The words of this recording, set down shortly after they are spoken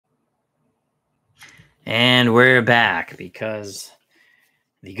And we're back because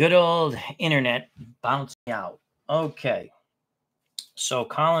the good old internet bounced me out. Okay. So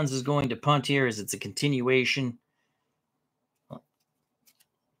Collins is going to punt here as it's a continuation.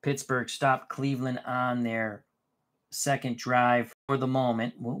 Pittsburgh stopped Cleveland on their second drive for the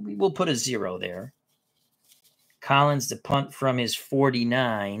moment. Well, we will put a 0 there. Collins to punt from his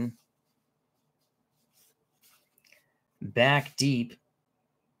 49. Back deep.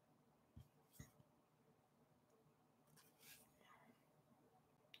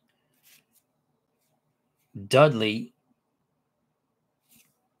 Dudley.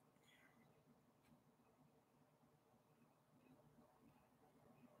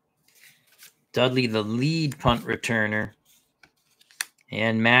 Dudley, the lead punt returner.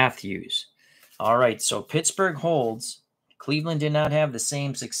 And Matthews. All right, so Pittsburgh holds. Cleveland did not have the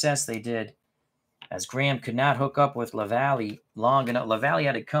same success they did as Graham could not hook up with LaValle long enough. LaValle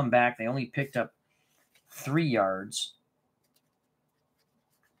had to come back. They only picked up 3 yards.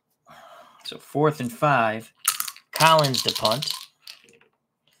 So 4th and 5. Collins to punt.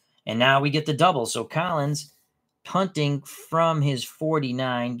 And now we get the double. So Collins punting from his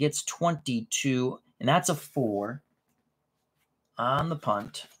 49 gets 22, and that's a 4 on the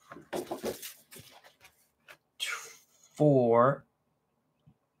punt. 4.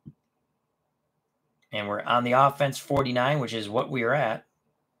 And we're on the offense 49, which is what we are at.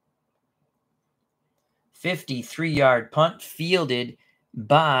 53-yard punt fielded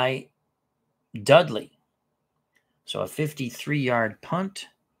by Dudley. So a 53-yard punt.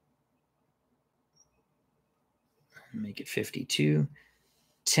 Make it 52.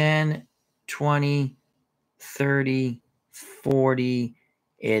 10, 20, 30, 40.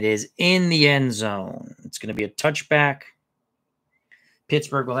 It is in the end zone. It's going to be a touchback.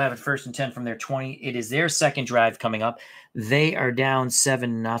 Pittsburgh will have it 1st and 10 from their 20. It is their second drive coming up. They are down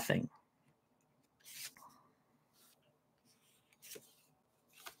 7-0.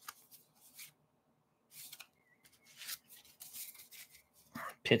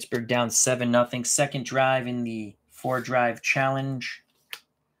 Pittsburgh down 7-0. Second drive in the 4-drive challenge.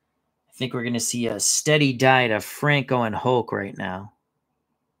 I think we're going to see a steady diet of Franco and Hulk right now.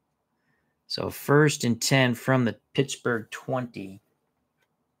 So 1st and 10 from the Pittsburgh 20.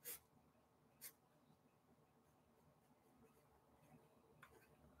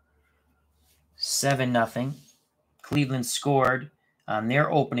 $7-0. Cleveland scored on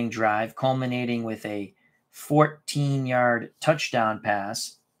their opening drive, culminating with a 14-yard touchdown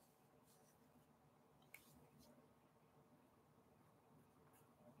pass.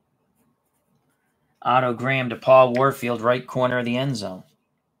 Otto Graham to Paul Warfield, right corner of the end zone.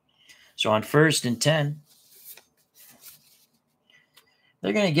 So on 1st and 10,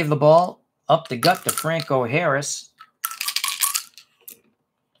 they're going to give the ball up the gut to Franco Harris.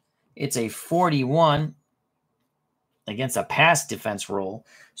 It's a 41 against a pass defense roll.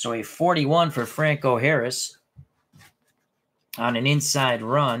 So a 41 for Franco Harris on an inside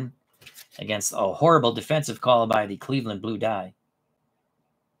run against a horrible defensive call by the Cleveland Blue Die.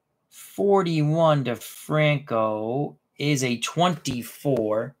 41 to Franco is a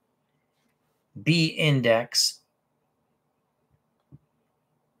 24 B index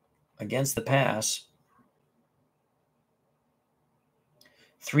against the pass.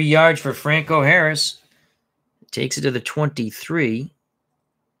 3 yards for Franco Harris. Takes it to the 23.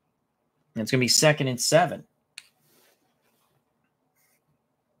 And it's going to be 2nd and 7.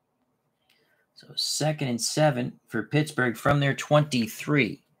 So 2nd and 7 for Pittsburgh from their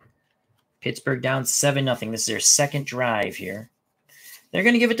 23. Pittsburgh down 7-0. This is their second drive here. They're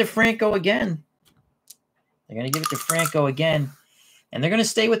going to give it to Franco again. And they're going to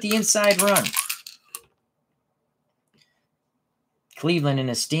stay with the inside run. Cleveland in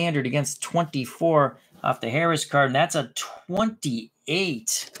a standard against 24 off the Harris card, and that's a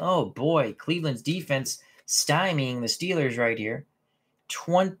 28. Oh, boy. Cleveland's defense stymieing the Steelers right here.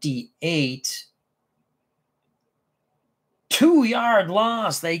 28. 2-yard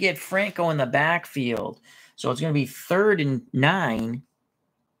loss. They get Franco in the backfield. So it's going to be 3rd and 9.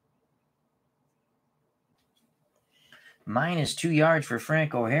 Minus 2 yards for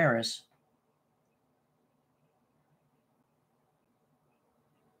Franco Harris.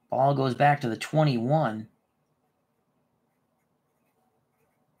 Ball goes back to the 21.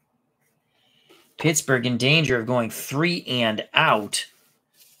 Pittsburgh in danger of going 3 and out.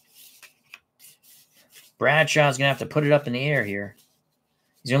 Bradshaw's going to have to put it up in the air here.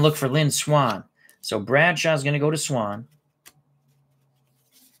 He's going to look for Lynn Swan. So Bradshaw's going to go to Swan.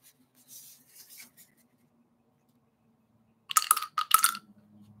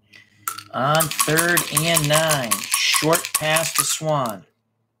 On 3rd and 9. Short pass to Swan.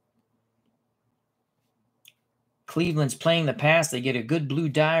 Cleveland's playing the pass. They get a good blue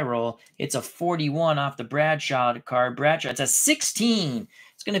die roll. It's a 41 off the Bradshaw card. Bradshaw, it's a 16.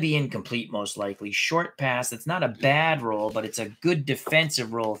 It's going to be incomplete, most likely. Short pass. It's not a bad roll, but it's a good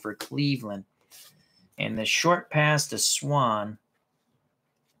defensive roll for Cleveland. And the short pass to Swan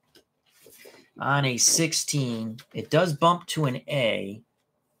on a 16. It does bump to an A.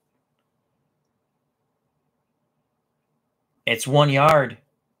 It's 1 yard.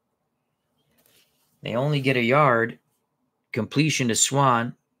 They only get a yard. Completion to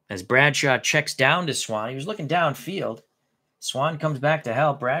Swan as Bradshaw checks down to Swan. He was looking downfield. Swan comes back to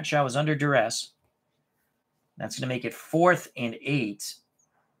help. Bradshaw was under duress. That's going to make it 4th and 8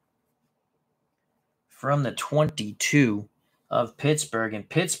 from the 22 of Pittsburgh. And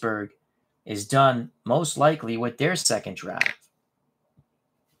Pittsburgh is done most likely with their second drive.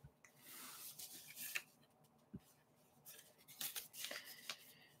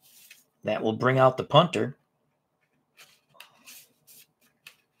 That will bring out the punter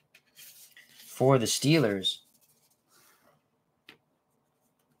for the Steelers.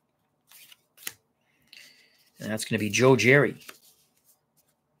 And that's going to be Joe Jerry.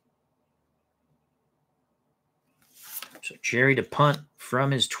 So Jerry to punt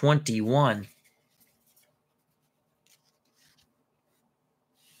from his 21.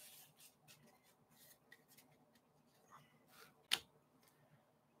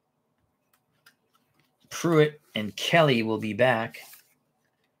 Pruitt and Kelly will be back.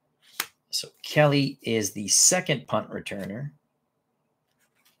 So Kelly is the second punt returner.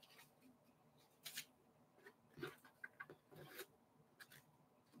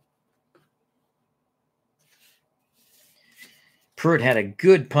 Pruitt had a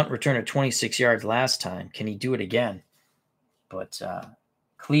good punt return of 26 yards last time. Can he do it again? But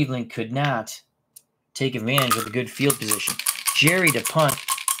Cleveland could not take advantage of the good field position. Jerry to punt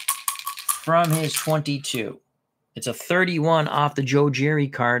from his 22. It's a 31 off the Joe Jerry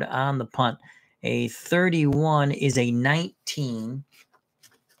card on the punt. A 31 is a 19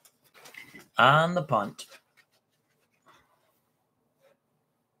 on the punt.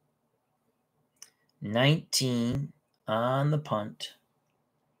 19 on the punt.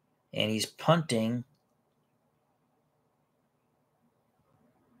 And he's punting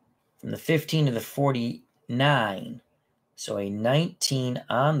from the 15 to the 49. So a 19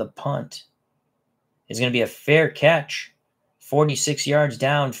 on the punt is going to be a fair catch. 46 yards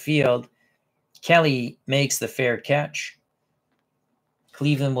downfield. Kelly makes the fair catch.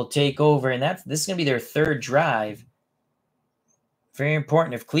 Cleveland will take over, and this is going to be their third drive. Very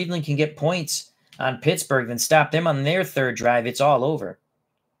important. If Cleveland can get points on Pittsburgh, then stop them on their third drive, it's all over.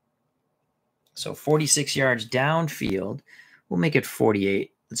 So 46 yards downfield. We'll make it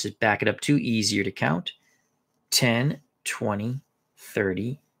 48. Let's just back it up to easier to count. 10, 20,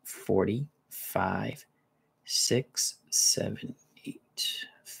 30, 40, 5, 6, 7, 8.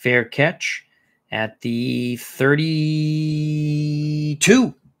 Fair catch at the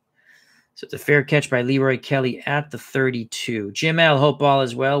 32. So it's a fair catch by Leroy Kelly at the 32. Jim L, hope all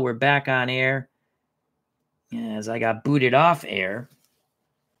is well. We're back on air as I got booted off air.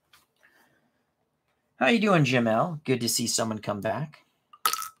 How you doing, Jim L? Good to see someone come back.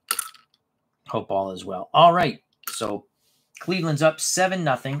 Hope all is well. All right, so Cleveland's up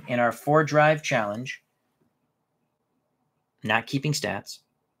 7-0 in our 4-drive challenge. Not keeping stats.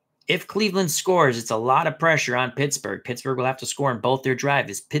 If Cleveland scores, it's a lot of pressure on Pittsburgh. Pittsburgh will have to score in both their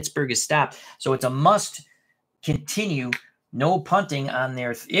drives. Pittsburgh is stopped. So it's a must continue. No punting on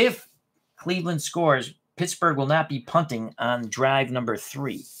their... If Cleveland scores, Pittsburgh will not be punting on drive number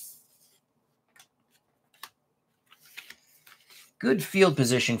 3. Good field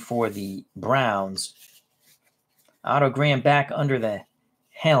position for the Browns. Otto Graham back under the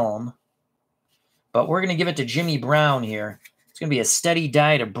helm. But we're going to give it to Jimmy Brown here. It's going to be a steady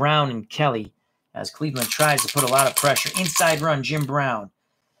diet of Brown and Kelly as Cleveland tries to put a lot of pressure. Inside run, Jim Brown.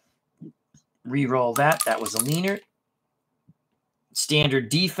 Reroll that. That was a leaner. Standard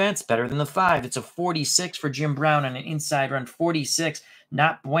defense, better than the 5. It's a 46 for Jim Brown on an inside run. 46,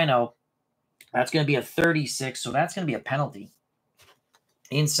 not bueno. That's going to be a 36, so that's going to be a penalty.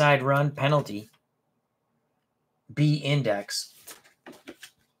 Inside run, penalty. B index.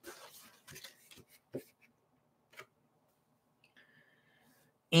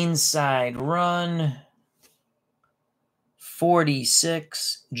 Inside run,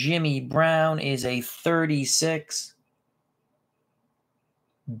 46. Jimmy Brown is a 36.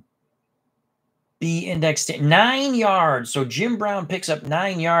 B index 9 yards. So Jim Brown picks up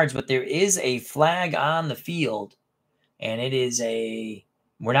 9 yards, but there is a flag on the field. And it is a...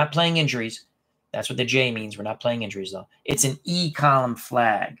 We're not playing injuries. That's what the J means. We're not playing injuries, though. It's an E column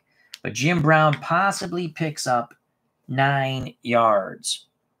flag. But Jim Brown possibly picks up 9 yards.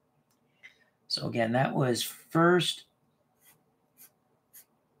 So again, that was 1st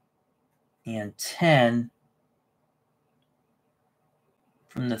and 10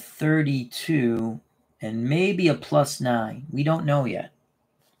 from the 32, and maybe a +9. We don't know yet.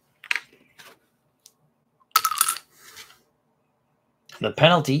 The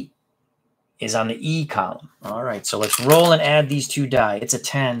penalty is on the E column. All right, so let's roll and add these 2 die. It's a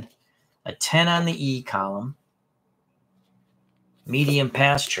 10. A 10 on the E column. Medium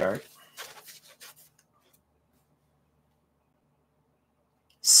pass chart.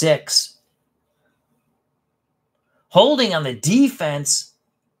 6. Holding on the defense,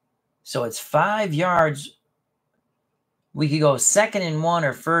 so it's 5 yards. We could go 2nd and 1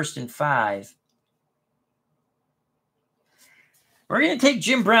 or 1st and 5. We're going to take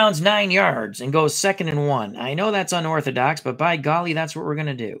Jim Brown's 9 yards and go 2nd and 1. I know that's unorthodox, but by golly, that's what we're going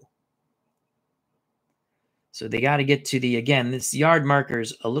to do. So they got to get to the, again, this yard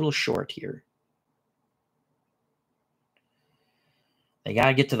marker's a little short here. They got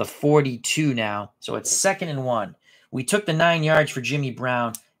to get to the 42 now. So it's 2nd and 1. We took the 9 yards for Jimmy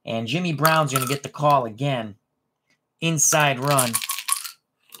Brown, and Jimmy Brown's going to get the call again. Inside run.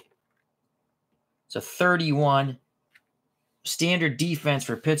 It's a 31. Standard defense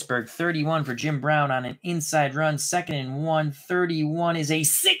for Pittsburgh. 31 for Jim Brown on an inside run. 2nd and 1. 31 is a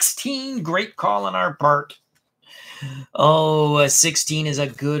 16. Great call on our part. Oh, a 16 is a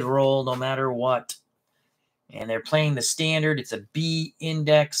good roll no matter what. And they're playing the standard. It's a B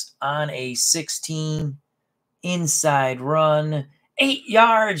index on a 16. Inside run. 8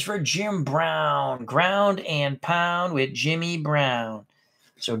 yards for Jim Brown. Ground and pound with Jimmy Brown.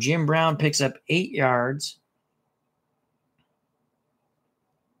 So Jim Brown picks up 8 yards.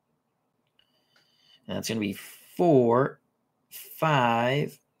 And that's going to be 4,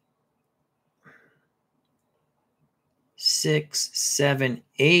 5, 6, 7,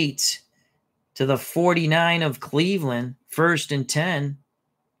 8 to the 49 of Cleveland. 1st and 10.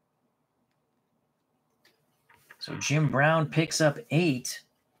 So Jim Brown picks up 8.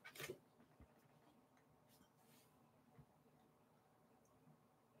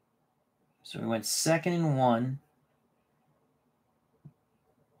 So we went 2nd and 1.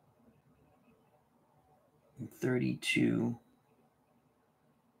 32.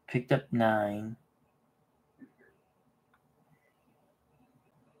 Picked up 9.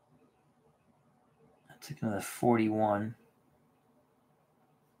 I took another 41.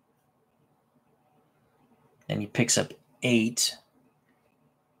 Then he picks up 8. So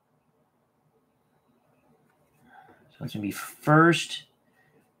it's going to be 1st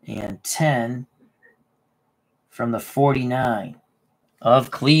and 10 from the 49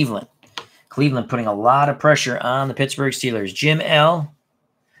 of Cleveland. Cleveland putting a lot of pressure on the Pittsburgh Steelers. Jim L.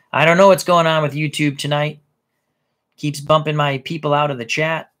 I don't know what's going on with YouTube tonight. Keeps bumping my people out of the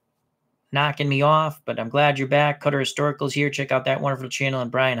chat, knocking me off, but I'm glad you're back. Cutter Historical's here. Check out that wonderful channel, and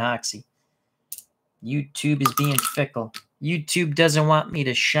Brian Hoxie. YouTube is being fickle. YouTube doesn't want me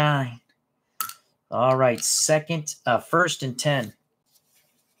to shine. All right, 1st and 10.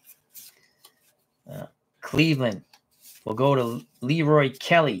 Cleveland will go to Leroy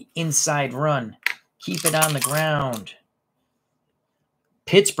Kelly. Inside run. Keep it on the ground.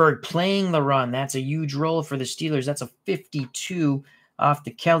 Pittsburgh playing the run. That's a huge roll for the Steelers. That's a 52 off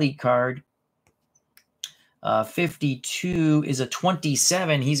the Kelly card. 52 is a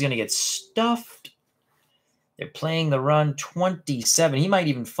 27. He's going to get stuffed. They're playing the run. 27. He might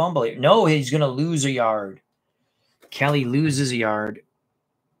even fumble it. No, he's going to lose a yard. Kelly loses a yard.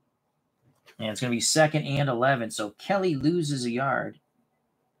 And it's going to be 2nd and 11. So Kelly loses a yard.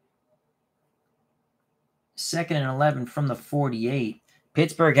 2nd and 11 from the 48.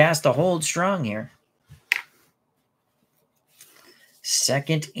 Pittsburgh has to hold strong here.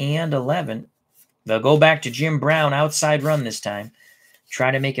 2nd and 11. They'll go back to Jim Brown, outside run this time.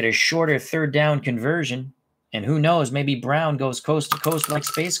 Try to make it a shorter 3rd down conversion. And who knows, maybe Brown goes coast to coast like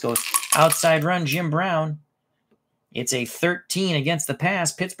Space Ghost. Outside run, Jim Brown. It's a 13 against the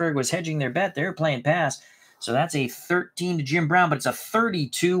pass. Pittsburgh was hedging their bet. They're playing pass. So that's a 13 to Jim Brown, but it's a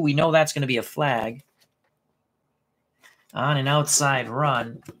 32. We know that's going to be a flag. On an outside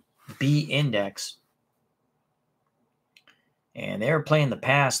run, B index. And they're playing the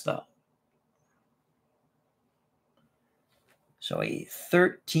pass, though. So a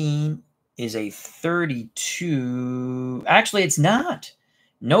 13 is a 32. Actually, it's not.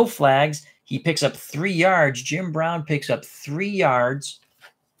 No flags. He picks up 3 yards. Jim Brown picks up 3 yards.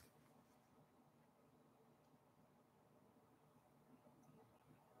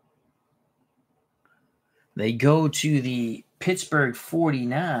 They go to the Pittsburgh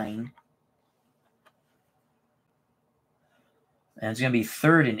 49. And it's going to be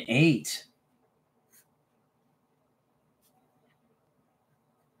 3rd and 8.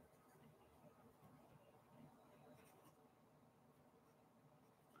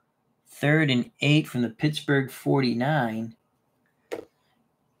 Third and 8 from the Pittsburgh 49.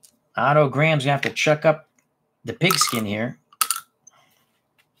 Otto Graham's going to have to chuck up the pigskin here.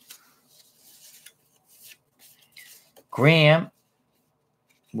 Graham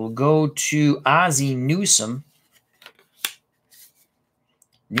will go to Ozzie Newsome.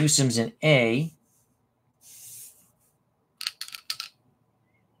 Newsome's an A.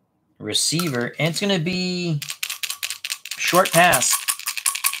 Receiver. And it's going to be short pass.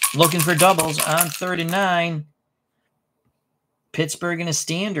 Looking for doubles on 3rd and 9. Pittsburgh in a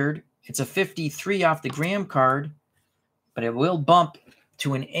standard. It's a 53 off the Graham card, but it will bump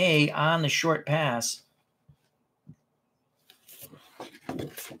to an A on the short pass.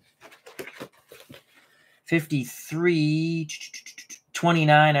 $53, $29.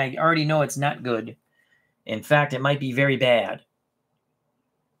 I already know it's not good. In fact, it might be very bad.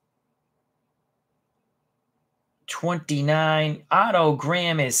 $29. Otto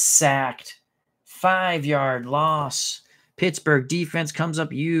Graham is sacked. 5-yard loss. Pittsburgh defense comes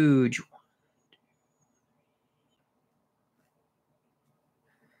up huge.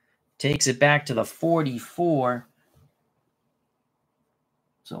 Takes it back to the 44.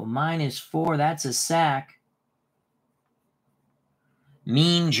 So -4, that's a sack.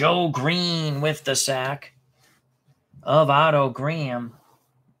 Mean Joe Green with the sack of Otto Graham.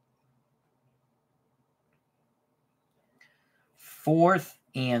 4th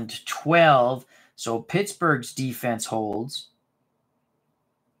and 12. So Pittsburgh's defense holds,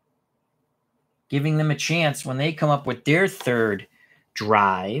 giving them a chance when they come up with their 3rd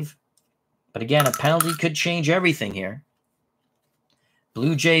drive. But again, a penalty could change everything here.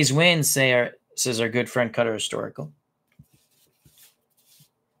 Blue Jays win, says our good friend Cutter Historical.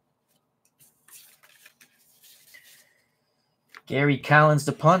 Gary Collins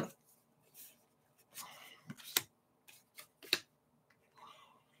to punt.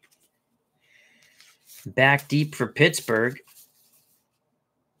 Back deep for Pittsburgh.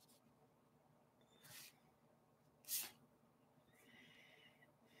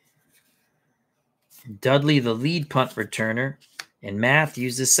 Dudley, the lead punt returner, and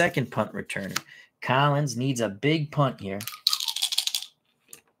Matthews, the second punt returner. Collins needs a big punt here.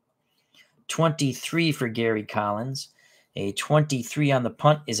 23 for Gary Collins. A 23 on the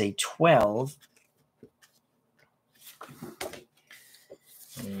punt is a 12.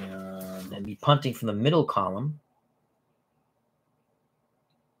 And be punting from the middle column.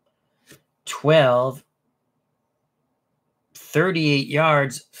 12. 38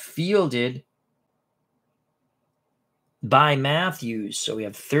 yards fielded by Matthews. So we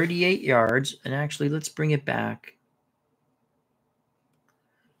have 38 yards. And actually, let's bring it back.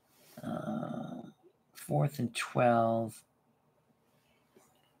 4th and 12.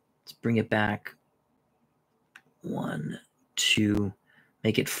 Let's bring it back. 1, 2,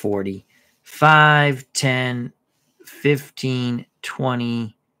 make it 40. 5, 10, 15,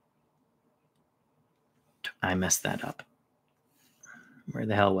 20. I messed that up. Where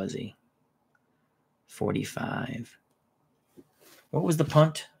the hell was he? 45. What was the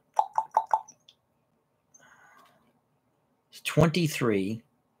punt? It's 23.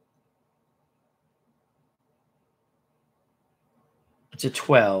 It's a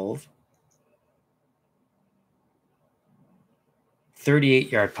 12.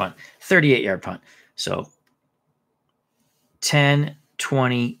 38-yard punt. 38-yard punt. So 10,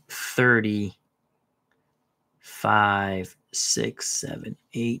 20, 30, 5, 6, 7,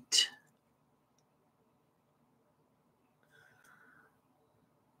 8.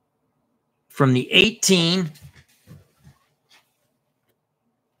 From the 18.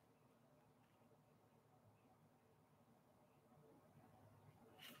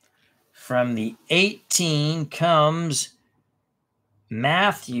 From the 18 comes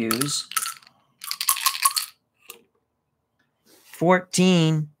Matthews.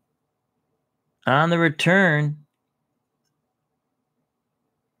 14 on the return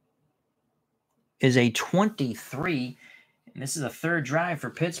is a 23. And this is a 3rd drive for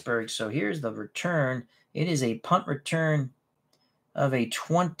Pittsburgh. So here's the return. It is a punt return of a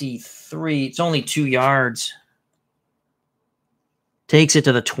 23. It's only 2 yards. Takes it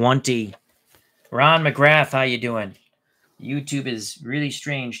to the 20. Ron McGrath, how you doing? YouTube is really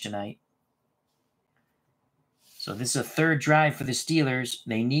strange tonight. So this is a 3rd drive for the Steelers.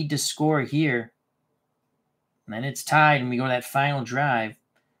 They need to score here. And then it's tied and we go to that final drive.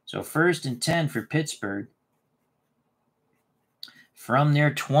 So 1st and 10 for Pittsburgh. From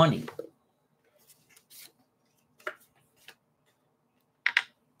their 20.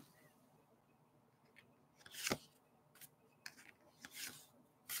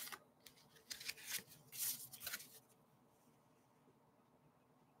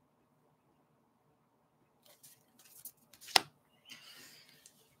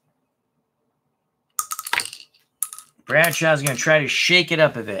 Bradshaw's going to try to shake it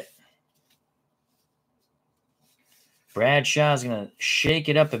up a bit. Bradshaw's going to shake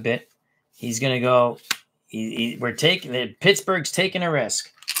it up a bit. He's going to go. Pittsburgh's taking a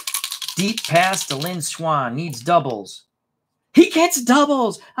risk. Deep pass to Lynn Swan. Needs doubles. He gets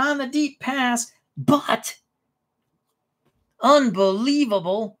doubles on the deep pass, but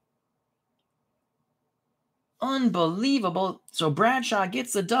unbelievable. Unbelievable. So Bradshaw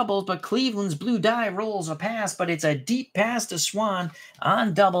gets the doubles, but Cleveland's blue die rolls a pass, but it's a deep pass to Swan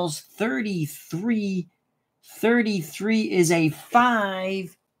on doubles. 33. 33 is a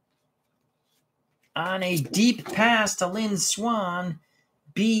 5 on a deep pass to Lynn Swan.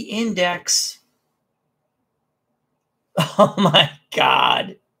 B index. Oh my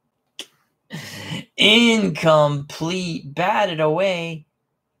God. Incomplete. Batted away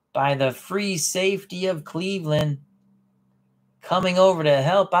by the free safety of Cleveland. Coming over to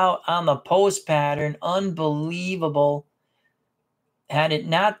help out on the post pattern. Unbelievable. Had it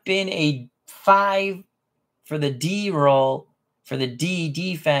not been a 5 for the D roll, for the D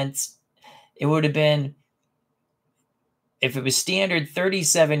defense, it would have been, if it was standard,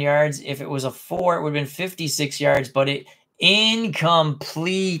 37 yards. If it was a 4, it would have been 56 yards, but it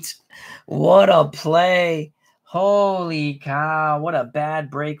incomplete. What a play. Holy cow. What a bad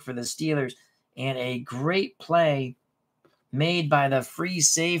break for the Steelers. And a great play made by the free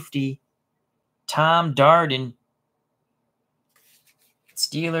safety, Tom Darden.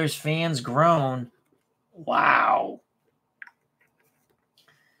 Steelers fans groan. Wow.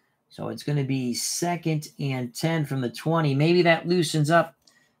 So it's going to be 2nd and 10 from the 20. Maybe that loosens up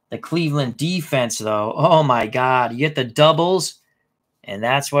the Cleveland defense, though. Oh, my God. You get the doubles, and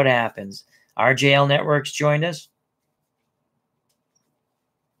that's what happens. RJL Networks joined us.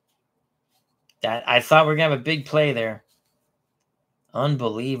 I thought we were going to have a big play there.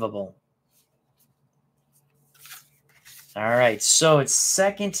 Unbelievable. All right, so it's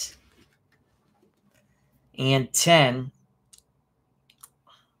 2nd and 10.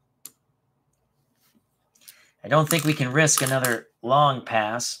 I don't think we can risk another long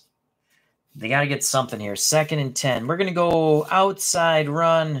pass. They got to get something here. 2nd and 10. We're going to go outside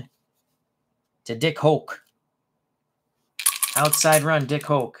run to Dick Hoke. Outside run, Dick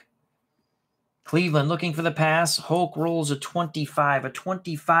Hoke. Cleveland looking for the pass. Hoke rolls a 25. A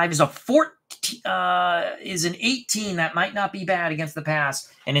 25 is a 14. Is an 18. That might not be bad against the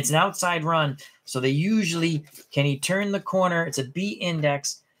pass. And it's an outside run. So they usually, can he turn the corner? It's a B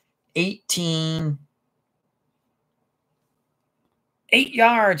index. 18. 8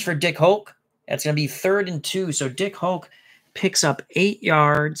 yards for Dick Hoke. That's going to be 3rd and 2. So Dick Hoke picks up 8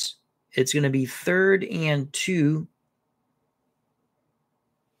 yards. It's going to be 3rd and 2.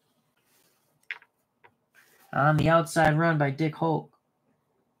 On the outside run by Dick Hoke.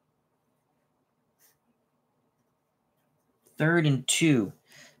 3rd and 2.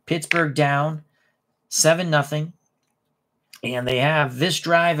 Pittsburgh down 7-0. And they have this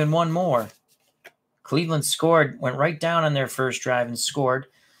drive and one more. Cleveland scored, went right down on their first drive and scored.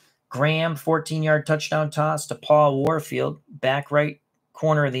 Graham, 14-yard touchdown toss to Paul Warfield, back right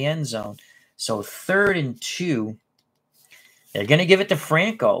corner of the end zone. So 3rd and 2. They're going to give it to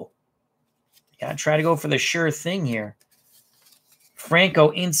Franco. Got to try to go for the sure thing here. Franco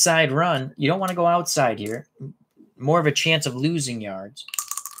inside run. You don't want to go outside here. More of a chance of losing yards.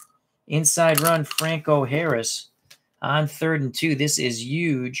 Inside run, Franco Harris on 3rd and 2. This is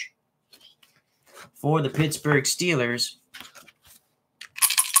huge for the Pittsburgh Steelers.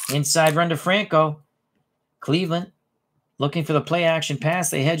 Inside run to Franco. Cleveland looking for the play action pass.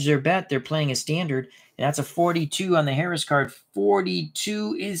 They hedge their bet. They're playing a standard. And that's a 42 on the Harris card.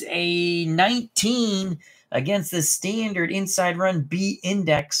 42 is a 19 against the standard inside run B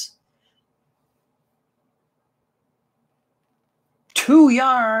index. 2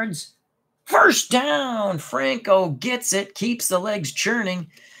 yards. First down. Franco gets it. Keeps the legs churning.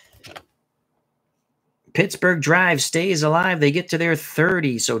 Pittsburgh drive stays alive. They get to their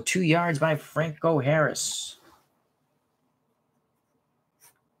 30. So 2 yards by Franco Harris.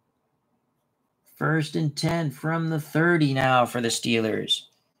 1st and 10 from the 30 now for the Steelers.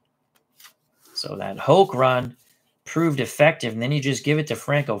 So that Hoke run proved effective, and then you just give it to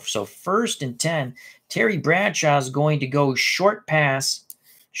Franco. So 1st and 10. Terry Bradshaw is going to go short pass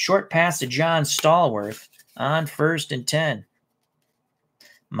to John Stallworth on 1st and 10.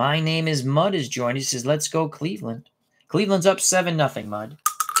 My name is Mud is joined. He says, let's go Cleveland. Cleveland's up 7-0, Mud.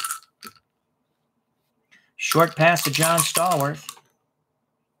 Short pass to John Stallworth.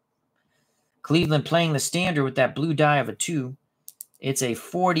 Cleveland playing the standard with that blue die of a 2. It's a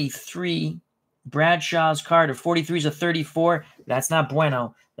 43. Bradshaw's card of 43 is a 34. That's not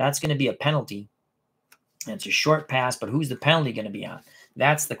bueno. That's going to be a penalty. It's a short pass, but who's the penalty going to be on?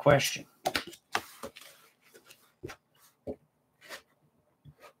 That's the question.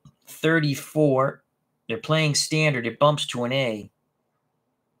 34. They're playing standard. It bumps to an A.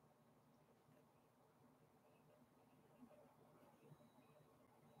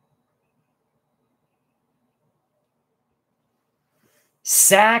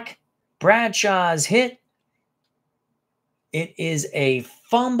 Sack. Bradshaw's hit. It is a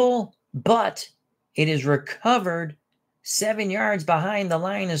fumble, but it is recovered 7 yards behind the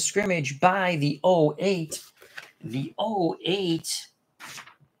line of scrimmage by the 08. The 08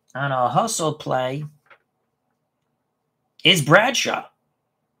 on a hustle play is Bradshaw.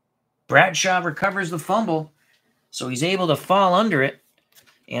 Bradshaw recovers the fumble, so he's able to fall under it.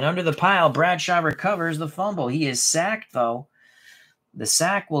 And under the pile, Bradshaw recovers the fumble. He is sacked, though. The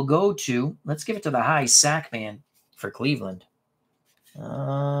sack will go to, let's give it to the high sack man for Cleveland.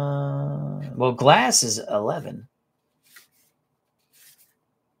 Well, Glass is 11.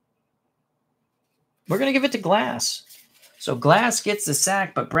 We're going to give it to Glass. So Glass gets the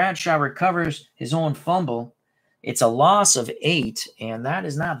sack, but Bradshaw recovers his own fumble. It's a loss of 8, and that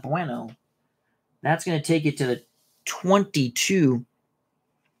is not bueno. That's going to take it to the 22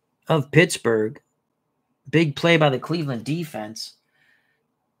 of Pittsburgh. Big play by the Cleveland defense.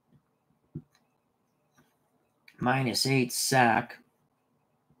 -8 sack.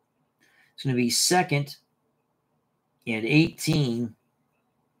 It's going to be second and 18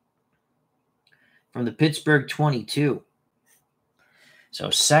 from the Pittsburgh 22. So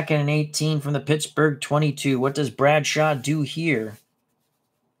 2nd and 18 from the Pittsburgh 22. What does Bradshaw do here?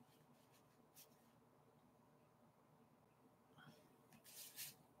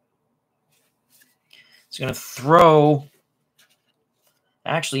 He's going to throw.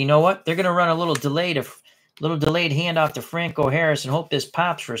 Actually, you know what? They're going to run a little delayed handoff to Franco Harris and hope this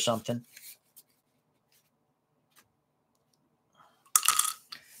pops for something.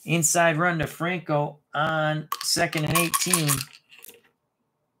 Inside run to Franco on 2nd and 18.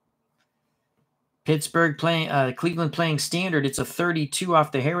 Cleveland playing standard. It's a 32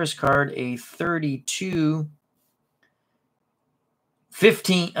 off the Harris card. A 32.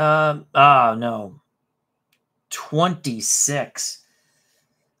 15. No. 26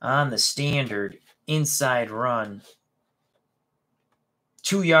 on the standard. Inside run.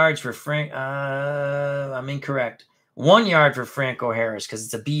 2 yards for Frank. I'm incorrect. 1 yard for Franco Harris because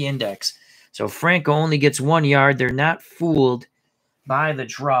it's a B index. So Franco only gets 1 yard. They're not fooled by the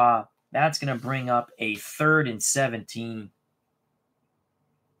draw. That's going to bring up a 3rd and 17.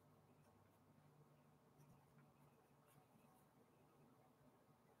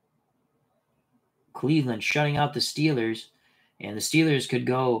 Cleveland shutting out the Steelers. And the Steelers could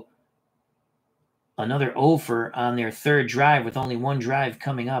go another over on their 3rd drive with only 1 drive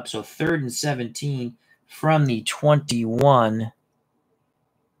coming up. So 3rd and 17 from the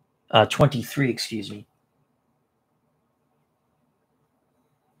 23, excuse me.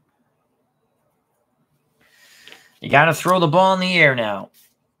 You got to throw the ball in the air now.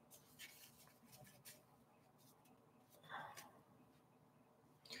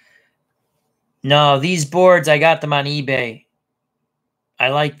 No, these boards, I got them on eBay. I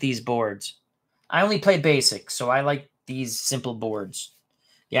like these boards. I only play basic, so I like these simple boards.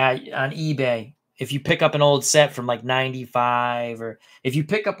 Yeah, on eBay. If you pick up an old set from like 95, or if you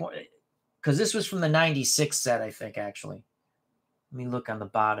pick up one, because this was from the 96 set, I think, actually. Let me look on the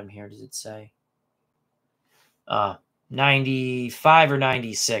bottom here. Does it say? 95 or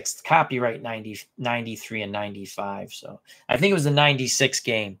 96. Copyright 93 and 95. So I think it was the 96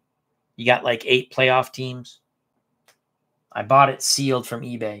 game. You got like 8 playoff teams. I bought it sealed from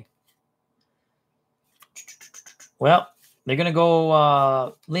eBay. Well, they're going to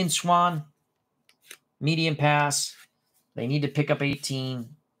go Lynn Swan, medium pass. They need to pick up 18.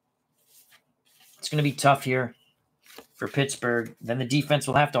 It's going to be tough here for Pittsburgh. Then the defense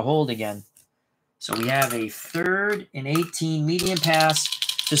will have to hold again. So we have a 3rd and 18 medium pass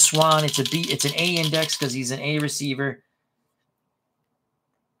to Swan. It's an A index because he's an A receiver.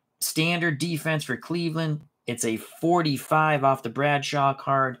 Standard defense for Cleveland. It's a 45 off the Bradshaw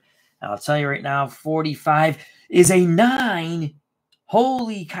card. I'll tell you right now, 45 is a 9.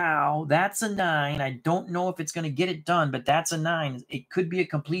 Holy cow, that's a 9. I don't know if it's going to get it done, but that's a 9. It could be a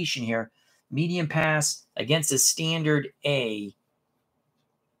completion here. Medium pass against a standard A.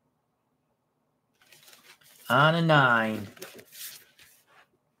 On a 9.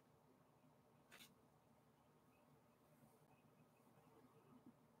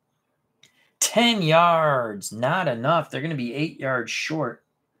 $10 yards. Not enough. They're going to be 8 yards short.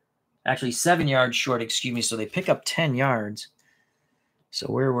 Actually, 7 yards short, excuse me. So they pick up 10 yards. So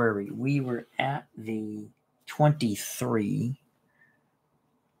where were we? We were at the 23.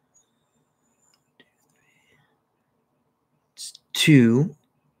 It's 2,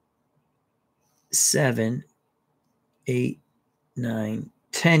 7, 8, 9,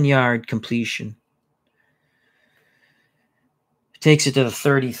 10-yard completion. Takes it to the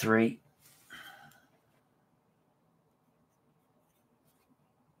 33.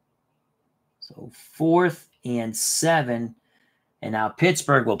 So 4th and 7. And now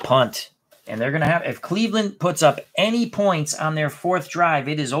Pittsburgh will punt. And they're going to have, if Cleveland puts up any points on their 4th drive,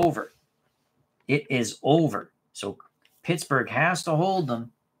 it is over. It is over. So Pittsburgh has to hold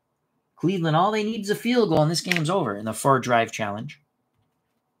them. Cleveland, all they need is a field goal, and this game's over in the 4-drive challenge.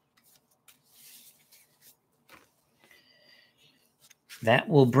 That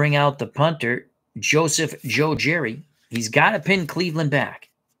will bring out the punter, Joseph Joe Jerry. He's got to pin Cleveland back.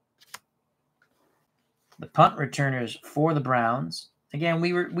 The punt returners for the Browns. Again,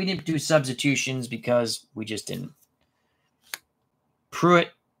 we didn't do substitutions because we just didn't. Pruitt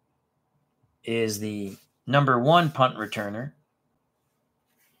is the number 1 punt returner.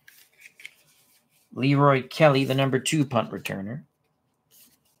 Leroy Kelly, the number 2 punt returner.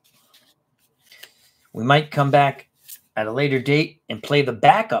 We might come back at a later date and play the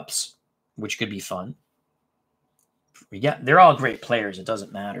backups, which could be fun. They're all great players. It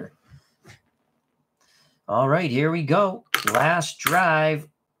doesn't matter. All right, here we go. Last drive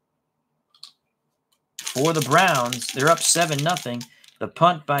for the Browns. They're up 7-0. The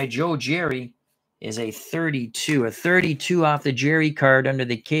punt by Joe Jerry is a 32. A 32 off the Jerry card under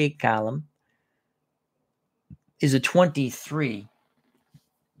the K column is a 23.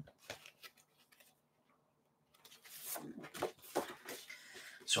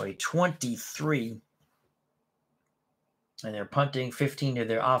 So a 23. And they're punting 15 to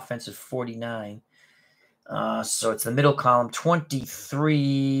their offensive 49. So it's the middle column,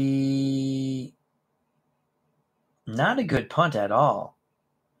 23. Not a good punt at all.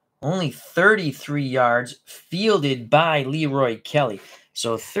 Only 33 yards fielded by Leroy Kelly.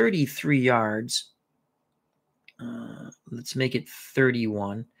 So 33 yards. Let's make it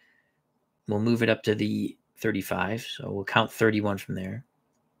 31. We'll move it up to the 35. So we'll count 31 from there.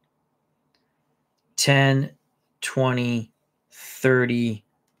 10, 20, 30.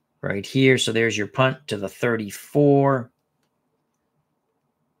 Right here. So there's your punt to the 34.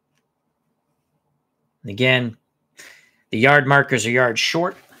 And again, the yard markers are yards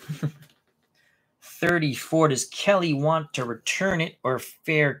short. 34. Does Kelly want to return it or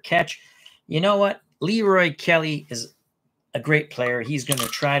fair catch? You know what? Leroy Kelly is a great player. He's going to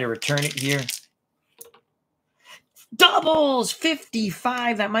try to return it here. Doubles!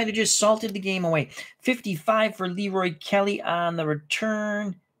 55. That might have just salted the game away. 55 for Leroy Kelly on the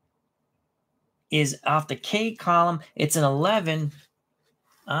return. Is off the K column. It's an 11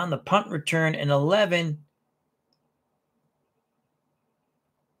 on the punt return. An 11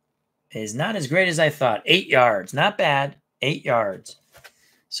 is not as great as I thought. 8 yards. Not bad. 8 yards.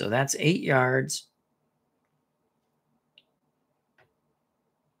 So that's 8 yards.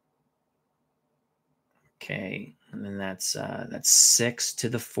 Okay. And then that's 6 to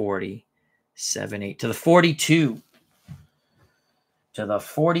the 40. 7, 8 to the 42. To the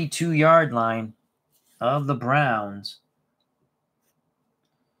 42-yard line of the Browns.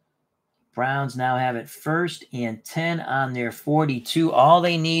 Browns now have it 1st and 10 on their 42. All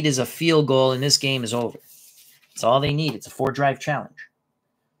they need is a field goal, and this game is over. That's all they need. It's a 4-drive challenge.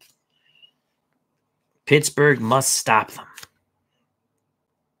 Pittsburgh must stop them.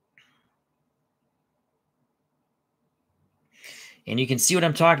 And you can see what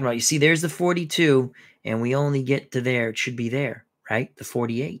I'm talking about. You see, there's the 42, and we only get to there. It should be there, right? The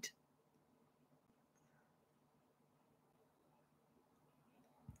 48.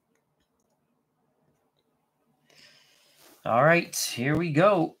 All right, here we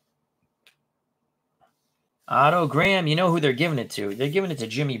go. Otto Graham, you know who they're giving it to. They're giving it to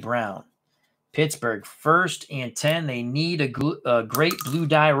Jimmy Brown. Pittsburgh, 1st and 10. They need a great blue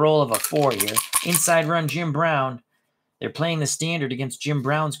die roll of a 4 here. Inside run, Jim Brown. They're playing the standard against Jim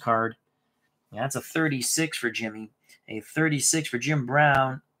Brown's card. That's a 36 for Jimmy. A 36 for Jim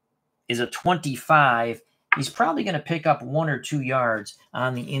Brown is a 25. He's probably going to pick up 1 or 2 yards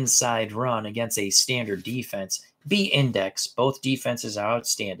on the inside run against a standard defense. B index. Both defenses are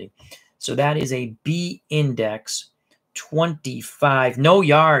outstanding. So that is a B index, 25. No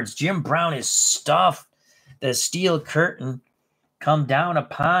yards. Jim Brown is stuffed. The steel curtain come down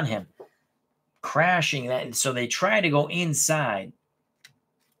upon him, crashing that. So they try to go inside.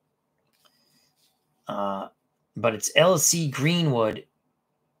 But it's L.C. Greenwood,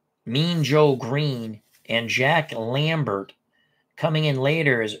 Mean Joe Green, and Jack Lambert Coming in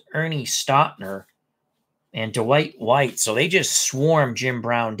later is Ernie Stotner and Dwight White. So they just swarm Jim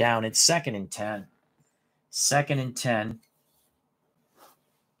Brown down. It's 2nd and 10. 2nd and 10.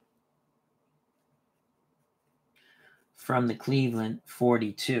 From the Cleveland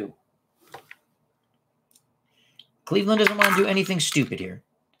 42. Cleveland doesn't want to do anything stupid here.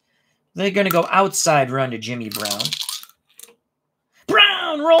 They're going to go outside run to Jimmy Brown.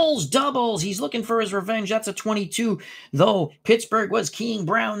 Brown rolls doubles. He's looking for his revenge. That's a 22. Though Pittsburgh was keying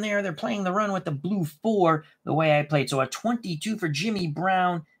Brown there. They're playing the run with the blue 4 the way I played. So a 22 for Jimmy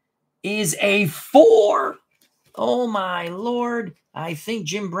Brown is a 4. Oh, my Lord. I think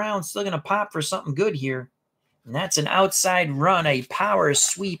Jim Brown's still going to pop for something good here. And that's an outside run, a power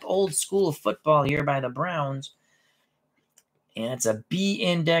sweep, old school football here by the Browns. And it's a B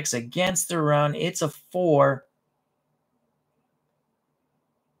index against the run. It's a 4.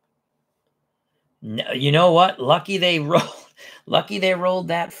 No, you know what? Lucky they rolled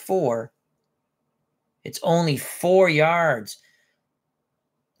that 4. It's only 4 yards.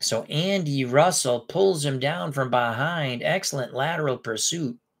 So Andy Russell pulls him down from behind. Excellent lateral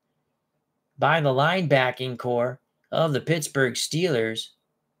pursuit by the linebacking core of the Pittsburgh Steelers.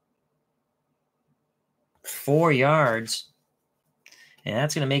 4 yards. And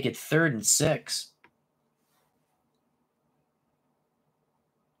that's going to make it 3rd and 6.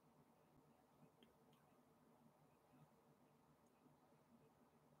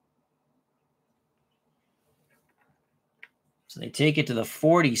 So they take it to the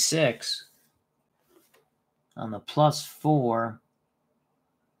 46 on the +4.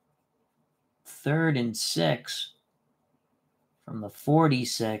 3rd and 6 from the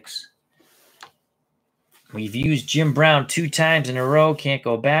 46. We've used Jim Brown 2 times in a row. Can't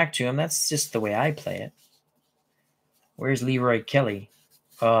go back to him. That's just the way I play it. Where's Leroy Kelly?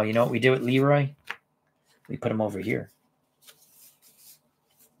 Oh, you know what we did with Leroy? We put him over here.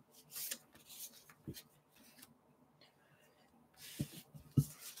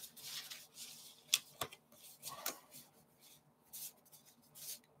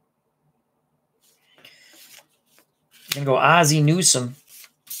 Going to go Ozzie Newsome.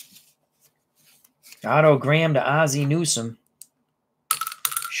 Otto Graham to Ozzie Newsome.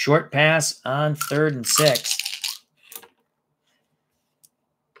 Short pass on 3rd and 6.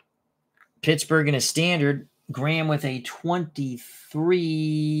 Pittsburgh in a standard. Graham with a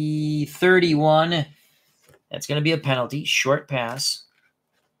 23-31. That's going to be a penalty. Short pass.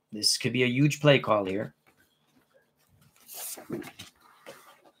 This could be a huge play call here.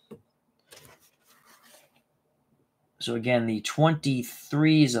 So again, the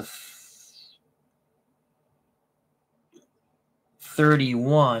 23 is a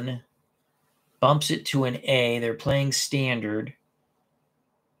 31. Bumps it to an A. They're playing standard.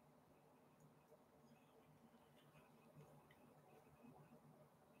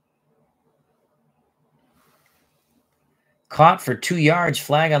 Caught for 2 yards.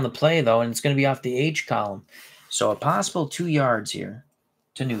 Flag on the play, though, and it's going to be off the H column. So a possible 2 yards here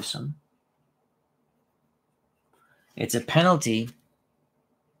to Newsome. It's a penalty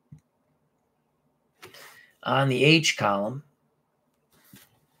on the H column.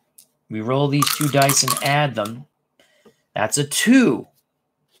 We roll these 2 dice and add them. That's a 2.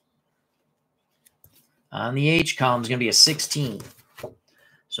 On the H column is going to be a 16.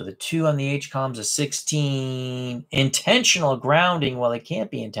 So the 2 on the H column is a 16. Intentional grounding. Well, it can't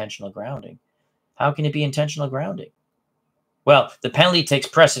be intentional grounding. How can it be intentional grounding? Well, the penalty takes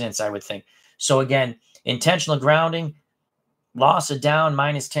precedence, I would think. So again, intentional grounding, loss of down,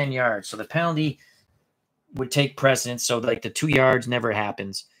 minus 10 yards. So the penalty would take precedence. So like the 2 yards never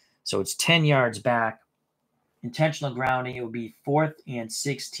happens. So it's 10 yards back. Intentional grounding, it would be 4th and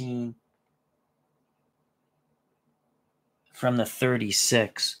 16 from the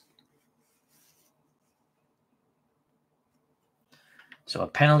 36. So a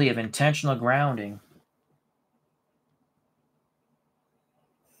penalty of intentional grounding.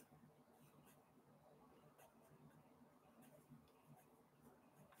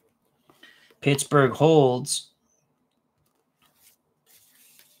 Pittsburgh holds.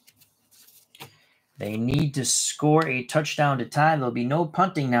 They need to score a touchdown to tie. There'll be no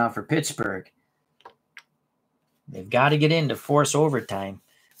punting now for Pittsburgh. They've got to get in to force overtime.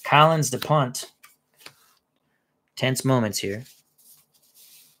 Collins to punt. Tense moments here.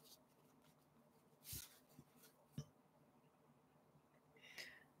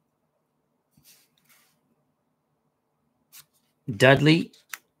 Dudley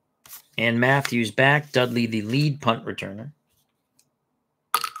and Matthews back. Dudley, the lead punt returner.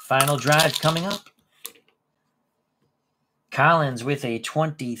 Final drive coming up. Collins with a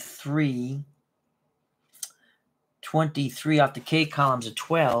 23. 23 off the K column's a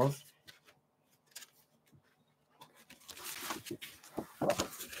 12.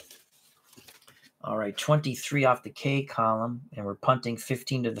 All right, 23 off the K column, and we're punting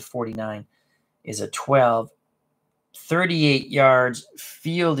 15 to the 49 is a 12. 38 yards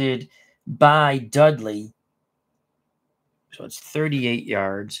fielded by Dudley. So it's 38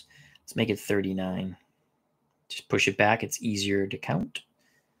 yards. Let's make it 39. Just push it back. It's easier to count.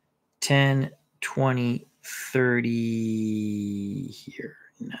 10, 20, 30 here.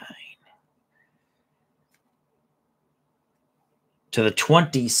 9. To the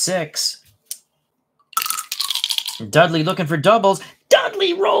 26. Dudley looking for doubles.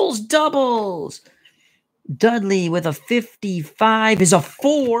 Dudley rolls doubles. Dudley with a 55 is a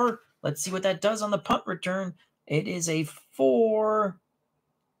 4. Let's see what that does on the punt return. It is a 4.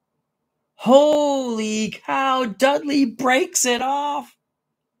 Holy cow. Dudley breaks it off.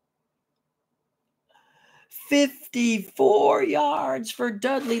 54 yards for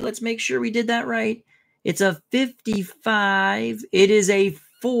Dudley. Let's make sure we did that right. It's a 55. It is a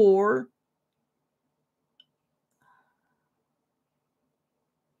 4.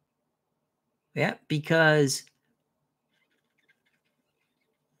 Yeah, because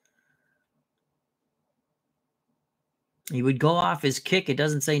he would go off his kick. It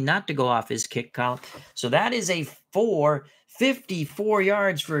doesn't say not to go off his kick column. So that is a 4. 54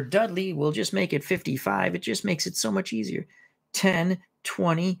 yards for Dudley. We'll just make it 55. It just makes it so much easier. 10,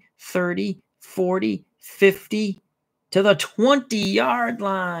 20, 30, 40, 50 to the 20-yard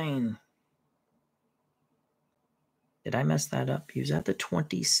line. Did I mess that up? He was at the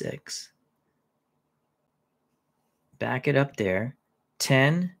 26. Back it up there.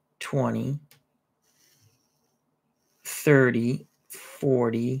 10, 20, 30,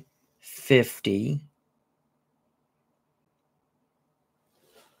 40, 50.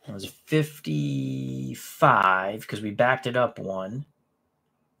 It was 55 because we backed it up 1.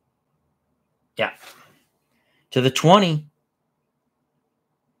 Yeah. To the 20.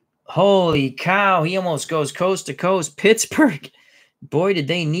 Holy cow. He almost goes coast to coast. Pittsburgh. Boy, did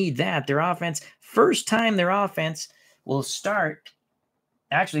they need that. Their offense. First time their offense will start.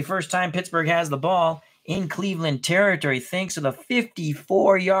 Actually, first time Pittsburgh has the ball in Cleveland territory, thanks to the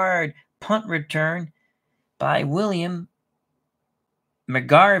 54-yard punt return by William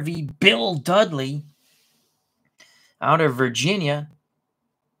McGarvey, Bill Dudley, out of Virginia.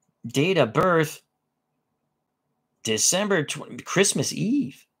 Date of birth, Christmas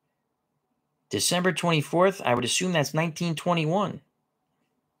Eve. December 24th, I would assume that's 1921.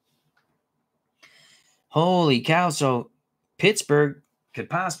 Holy cow, so Pittsburgh could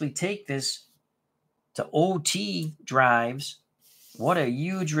possibly take this to OT drives. What a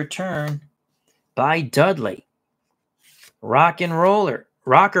huge return by Dudley. Rocker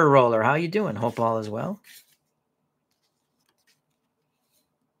roller, how you doing? Hope all is well.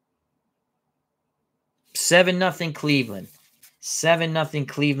 Seven nothing Cleveland. 7-0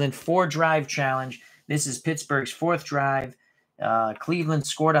 Cleveland. 4-drive challenge. This is Pittsburgh's 4th drive. Cleveland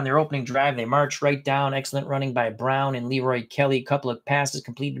scored on their opening drive. They marched right down. Excellent running by Brown and Leroy Kelly. A couple of passes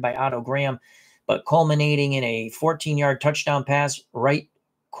completed by Otto Graham, but culminating in a 14-yard touchdown pass, right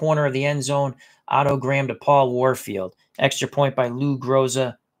corner of the end zone. Otto Graham to Paul Warfield. Extra point by Lou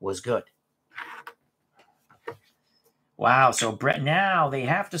Groza was good. Wow, so now they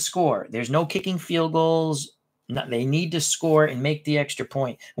have to score. There's no kicking field goals. No, they need to score and make the extra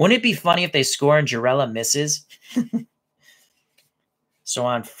point. Wouldn't it be funny if they score and Jarella misses? So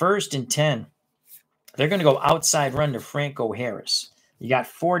on 1st and 10, they're going to go outside run to Franco Harris. You got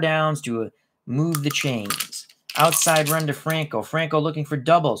 4 downs to move the chains. Outside run to Franco. Franco looking for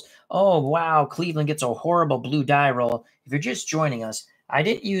doubles. Oh, wow. Cleveland gets a horrible blue die roll. If you're just joining us, I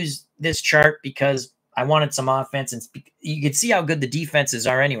didn't use this chart because I wanted some offense. And you can see how good the defenses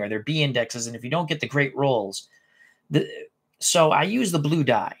are anywhere. They're B indexes. And if you don't get the great rolls, so I use the blue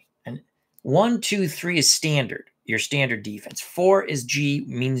die. And 1, 2, 3 is standard. Your standard defense. 4 is G,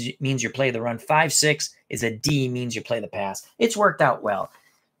 means you play the run. 5, 6 is a D, means you play the pass. It's worked out well.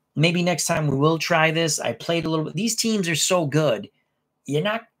 Maybe next time we will try this. I played a little bit. These teams are so good. You're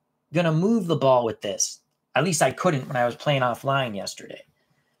not going to move the ball with this. At least I couldn't when I was playing offline yesterday.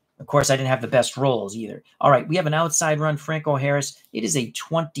 Of course, I didn't have the best rolls either. All right, we have an outside run, Franco Harris. It is a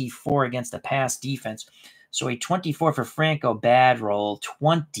 24 against the pass defense. So a 24 for Franco, bad roll.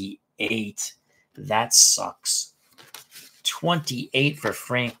 28. That sucks. 28 for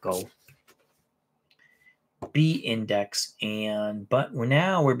Franco. B index. But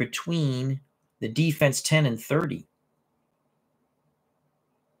we're between the defense 10 and 30.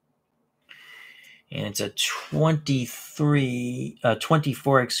 And it's a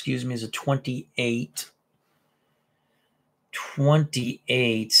 24, is a 28.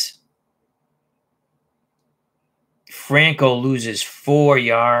 28. Franco loses 4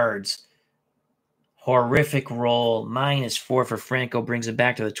 yards. Horrific roll. -4 for Franco brings it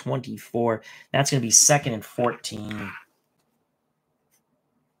back to the 24. That's going to be 2nd and 14.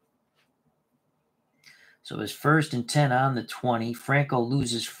 So it's 1st and 10 on the 20. Franco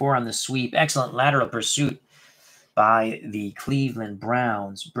loses 4 on the sweep. Excellent lateral pursuit by the Cleveland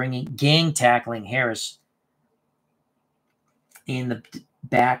Browns, gang tackling Harris in the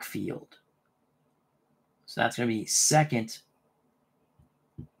backfield. So that's going to be 2nd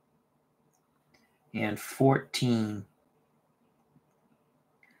and 14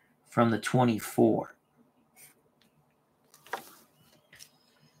 from the 24.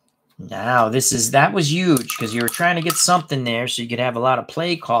 Now, that was huge because you were trying to get something there so you could have a lot of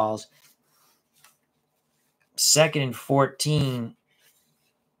play calls. 2nd and 14.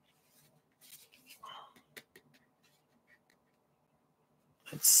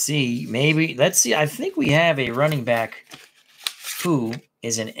 Let's see. I think we have a running back who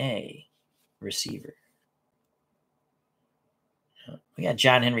is an A receiver. We got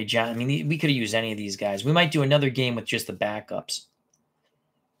John Henry John. I mean, we could have used any of these guys. We might do another game with just the backups.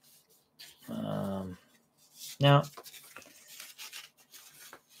 Now,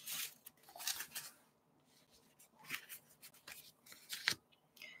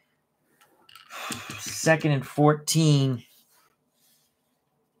 second and 14.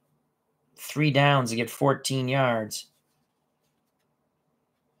 3 downs to get 14 yards.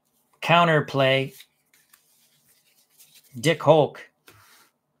 Counter play. Dick Hulk.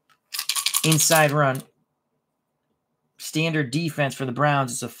 Inside run. Standard defense for the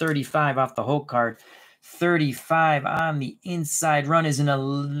Browns. It's a 35 off the Hulk card. 35 on the inside run is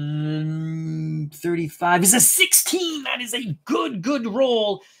 35 is a 16. That is a good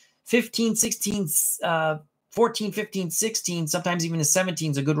roll. 15, 16, 14, 15, 16, sometimes even a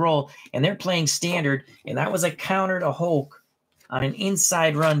 17 is a good roll. And they're playing standard. And that was a counter to Hulk on an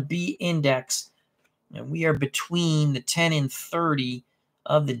inside run B index. And we are between the 10 and 30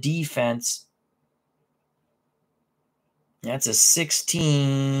 of the defense. That's a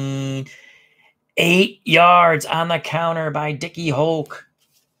 16. 8 yards on the counter by Dickie Hulk.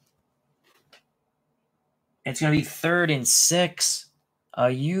 It's going to be 3rd and 6. A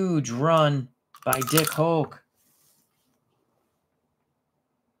huge run by Dick Hulk.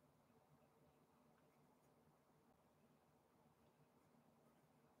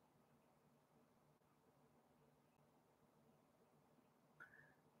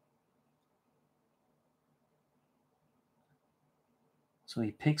 So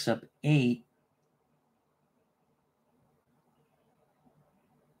he picks up 8.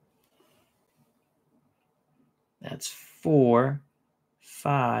 That's 4,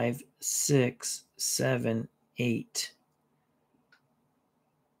 5, 6, 7, 8.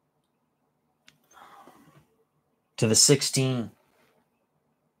 To the 16.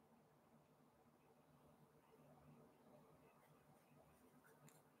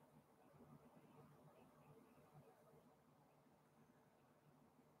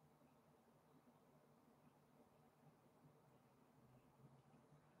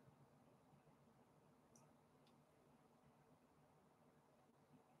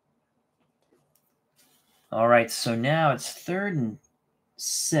 All right, so now it's 3rd and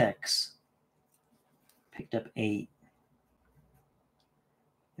 6. Picked up 8.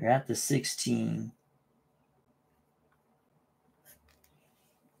 They're at the 16.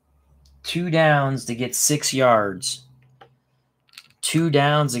 2 downs to get 6 yards. 2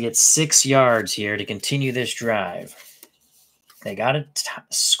 downs to get 6 yards here to continue this drive. They got to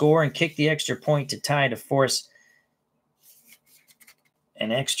score and kick the extra point to tie to force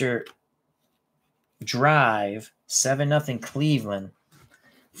an extra drive. 7-0 Cleveland.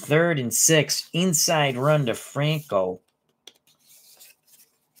 3rd and 6. Inside run to Franco.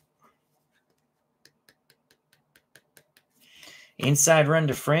 Inside run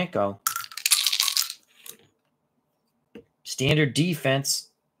to Franco. Standard defense,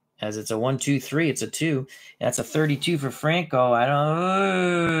 as it's a 1-2-3, it's a 2. That's a 32 for Franco.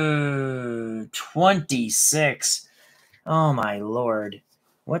 26. Oh, my Lord.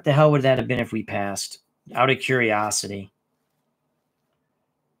 What the hell would that have been if we passed? Out of curiosity.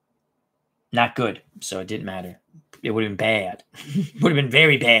 Not good, so it didn't matter. It would have been bad. It would have been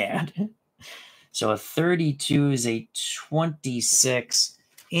very bad. So a 32 is a 26.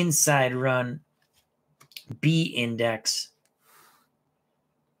 Inside run. B index.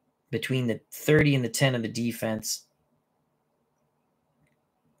 Between the 30 and the 10 of the defense.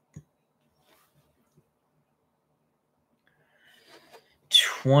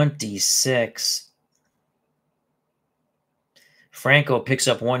 $26. Franco picks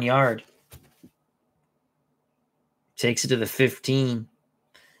up 1 yard. Takes it to the 15.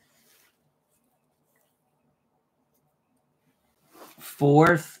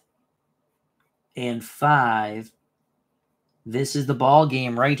 4th and 5. This is the ball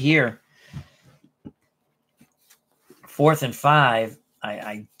game right here. 4th and 5.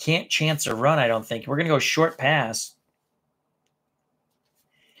 I can't chance a run, I don't think. We're going to go short pass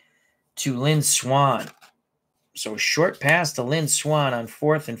to Lynn Swan. So short pass to Lynn Swan on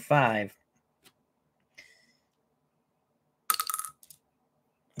 4th and 5.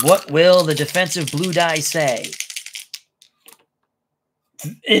 What will the defensive blue die say?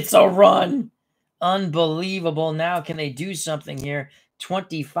 It's a run. Unbelievable. Now can they do something here?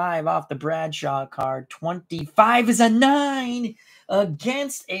 25 off the Bradshaw card. 25 is a 9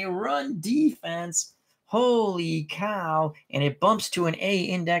 against a run defense. Holy cow. And it bumps to an A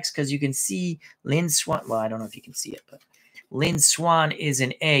index because you can see Lynn Swan. Well, I don't know if you can see it, but Lynn Swan is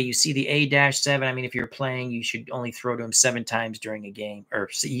an A. You see the A-7. I mean, if you're playing, you should only throw to him 7 times during a game, or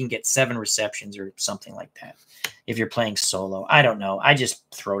so you can get 7 receptions or something like that. If you're playing solo, I don't know. I just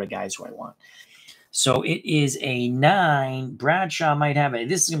throw to guys who I want. So it is a 9. Bradshaw might have it.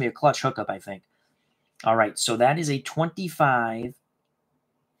 This is going to be a clutch hookup, I think. All right, so that is a 25.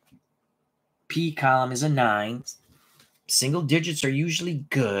 P column is a 9. Single digits are usually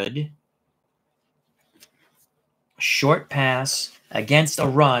good. Short pass against a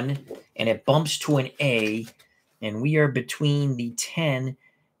run, and it bumps to an A, and we are between the 10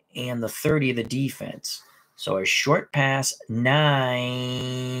 and the 30 of the defense. So a short pass,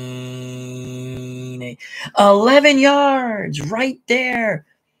 9, 11 yards right there.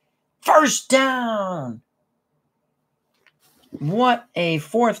 First down. What a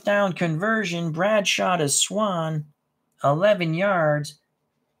 4th down conversion. Bradshaw to Swan, 11 yards.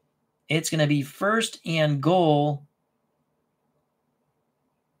 It's going to be 1st and goal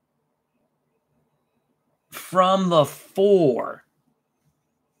from the 4.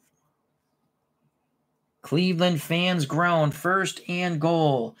 Cleveland fans groan. 1st and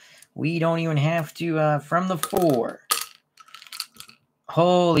goal. We don't even have to from the 4.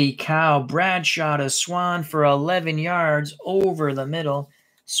 Holy cow. Bradshaw to Swan for 11 yards over the middle.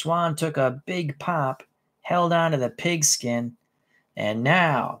 Swan took a big pop, held on to the pigskin. And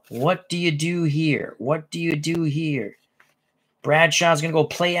now, what do you do here? What do you do here? Bradshaw's going to go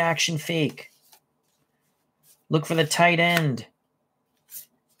play action fake. Look for the tight end.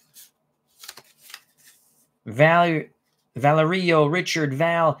 Valerio Richard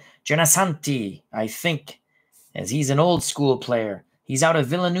Val Genasanti, I think, as he's an old school player. He's out of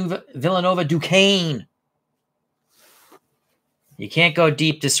Villanova Duquesne. You can't go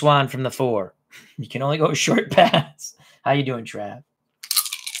deep to Swan from the 4. You can only go short pass. How you doing, Trav?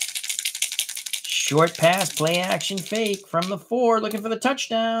 Short pass, play action fake from the 4, looking for the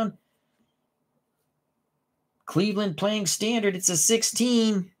touchdown. Cleveland playing standard. It's a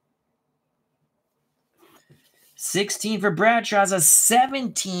 16. 16 for Bradshaw's a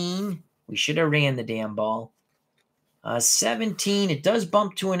 17. We should have ran the damn ball. 17. It does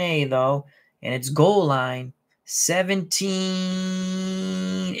bump to an A, though, and it's goal line.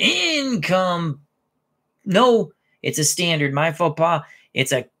 17. Income. No, it's a standard. My faux pas.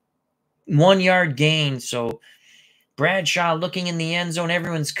 It's a 1-yard gain. So Bradshaw looking in the end zone.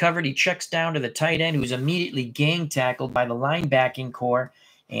 Everyone's covered. He checks down to the tight end, who's immediately gang tackled by the linebacking core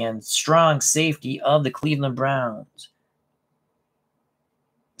and strong safety of the Cleveland Browns.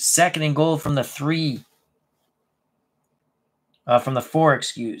 2nd and goal from the 3. From the 4,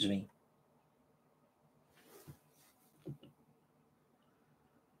 excuse me.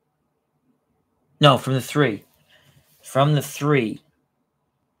 No, from the 3. From the 3.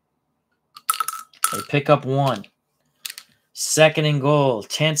 They pick up 1. 2nd and goal.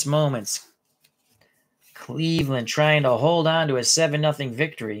 Tense moments. Cleveland trying to hold on to a 7-0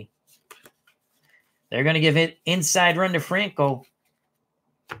 victory. They're going to give it inside run to Franco.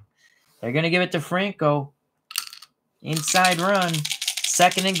 They're going to give it to Franco. Inside run.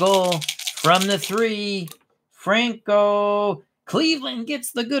 2nd and goal from the 3. Franco. Cleveland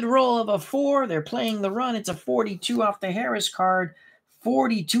gets the good roll of a 4. They're playing the run. It's a 42 off the Harris card.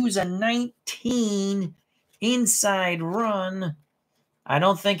 42 is a 19. Inside run. I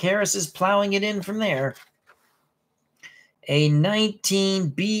don't think Harris is plowing it in from there. A 19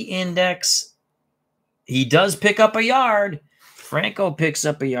 B index. He does pick up a yard. Franco picks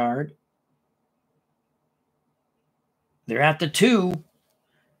up a yard. They're at the 2.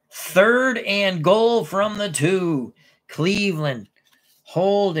 3rd and goal from the 2. Cleveland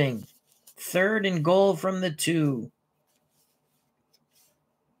holding. 3rd and goal from the 2.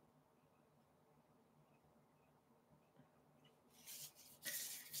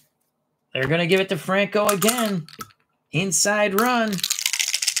 They're going to give it to Franco again. Inside run.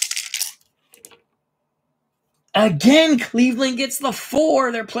 Again, Cleveland gets the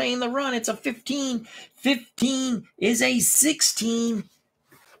 4. They're playing the run. It's a 15. 15 is a 16.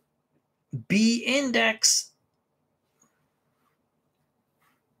 B index.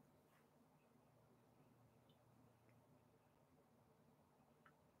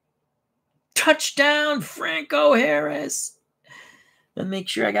 Touchdown, Franco Harris. Let me make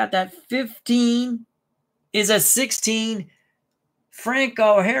sure I got that. 15 is a 16.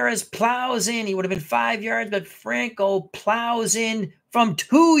 Franco Harris plows in. He would have been 5 yards, but Franco plows in from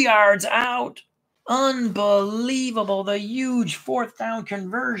 2 yards out. Unbelievable. The huge 4th down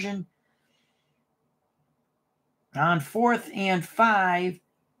conversion. On 4th and 5.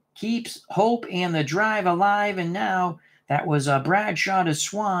 Keeps hope and the drive alive. And now that was Bradshaw to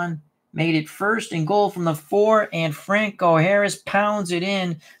Swan. Made it 1st and goal from the 4. And Franco Harris pounds it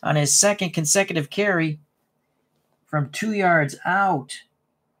in on his 2nd consecutive carry. From 2 yards out.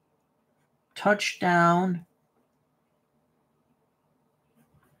 Touchdown.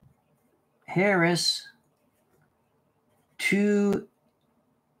 Harris. 2-yard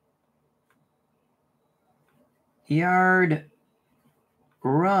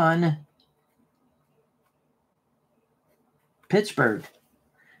run. Pittsburgh.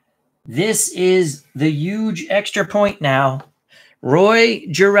 This is the huge extra point now. Roy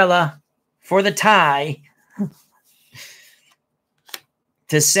Girella for the tie.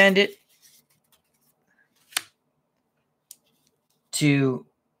 To send it to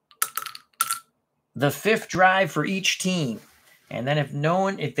the 5th drive for each team. And then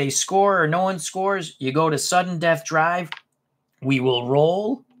if they score or no one scores, you go to sudden death drive. We will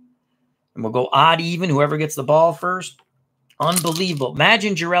roll. And we'll go odd even, whoever gets the ball first. Unbelievable.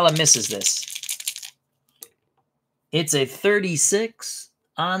 Imagine Girella misses this. It's a 36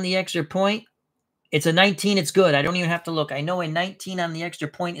 on the extra point. It's a 19. It's good. I don't even have to look. I know a 19 on the extra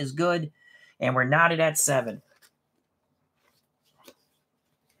point is good, and we're knotted at 7.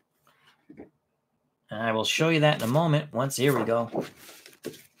 And I will show you that in a moment. Here we go.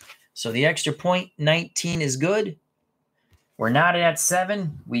 So the extra point, 19 is good. We're knotted at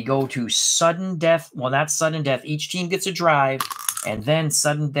 7. We go to sudden death. Well, not sudden death. Each team gets a drive, and then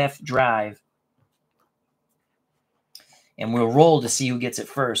sudden death drive. And we'll roll to see who gets it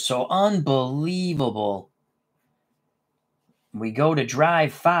first. So unbelievable. We go to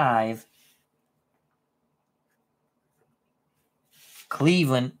drive 5.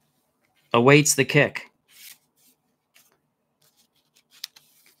 Cleveland awaits the kick.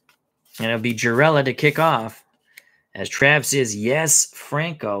 And it'll be Girella to kick off. As Trav says, yes,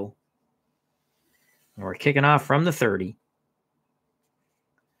 Franco. And we're kicking off from the 30.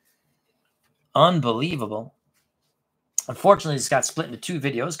 Unbelievable. Unfortunately, this got split into 2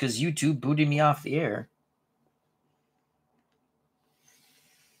 videos because YouTube booted me off the air.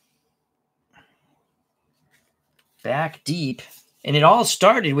 Back deep. And it all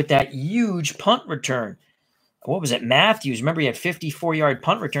started with that huge punt return. What was it? Matthews. Remember, he had 54-yard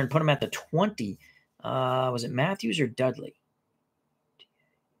punt return, put him at the 20. Was it Matthews or Dudley?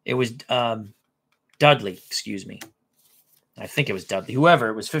 It was Dudley, excuse me. I think it was Dudley. Whoever,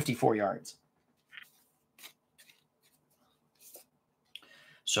 it was 54 yards.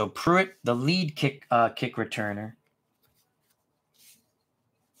 So Pruitt, the lead kick returner.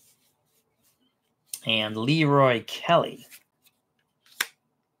 And Leroy Kelly.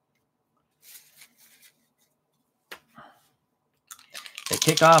 The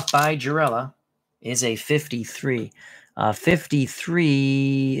kickoff by Girella is a 53.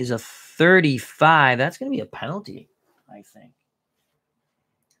 53 is a 35. That's going to be a penalty, I think.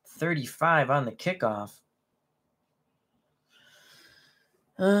 35 on the kickoff.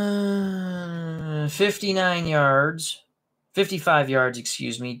 59 yards. 55 yards,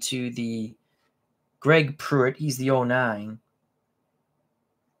 excuse me, to the Greg Pruitt. He's the 09.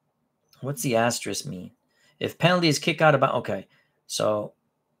 What's the asterisk mean? If penalty is kick out about, okay. So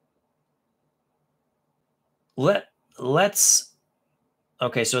let's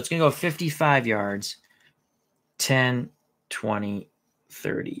okay, so it's going to go 55 yards. 10, 20,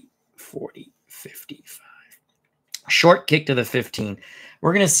 30, 40, 55. Short kick to the 15.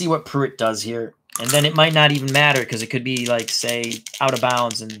 We're going to see what Pruitt does here. And then it might not even matter because it could be like, say, out of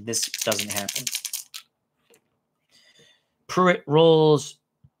bounds and this doesn't happen. Pruitt rolls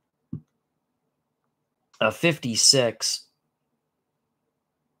a 56.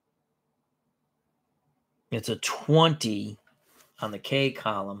 It's a 20 on the K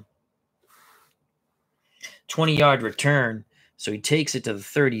column. 20-yard return. So he takes it to the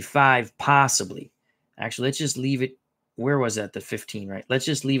 35, possibly. Actually, let's just leave it where was that? The 15, right? Let's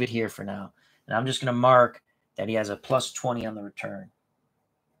just leave it here for now. And I'm just going to mark that he has a plus 20 on the return.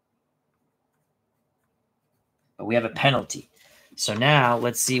 But we have a penalty. So now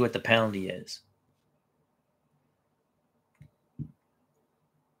let's see what the penalty is.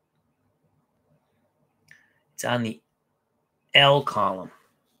 It's on the L column.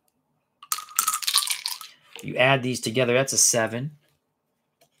 You add these together, that's a 7.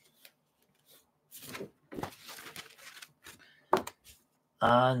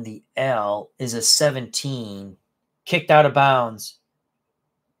 On the L is a 17. Kicked out of bounds.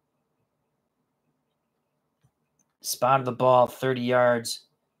 Spotted the ball 30 yards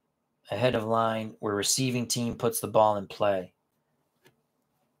ahead of line where receiving team puts the ball in play.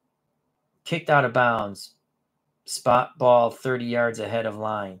 Kicked out of bounds. Spot ball 30 yards ahead of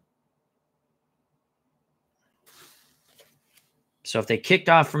line. So if they kicked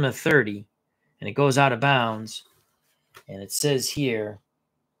off from the 30 and it goes out of bounds, and it says here,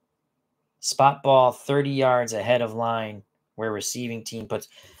 spot ball 30 yards ahead of line where receiving team puts.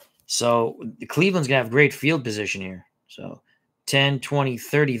 So the Cleveland's going to have great field position here. So 10, 20,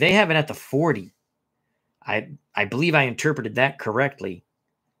 30. They have it at the 40. I believe I interpreted that correctly.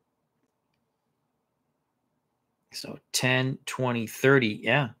 So 10, 20, 30.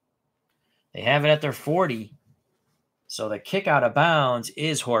 Yeah. They have it at their 40. So the kick out of bounds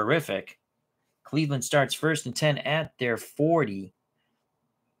is horrific. Cleveland starts 1st and 10 at their 40.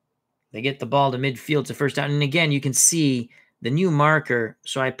 They get the ball to midfield to first down. And again, you can see the new marker.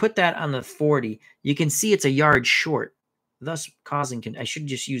 So I put that on the 40. You can see it's a yard short, thus causing, I should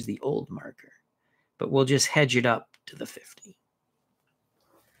just use the old marker, but we'll just hedge it up to the 50.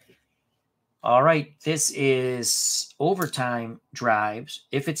 All right, this is overtime drives.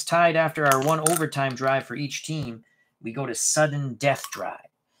 If it's tied after our one overtime drive for each team, we go to sudden death drive.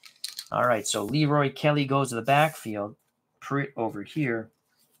 All right, so Leroy Kelly goes to the backfield. Prit over here.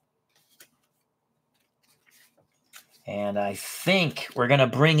 And I think we're going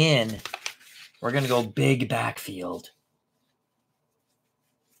to go big backfield.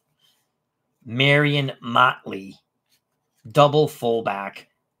 Marion Motley, double fullback.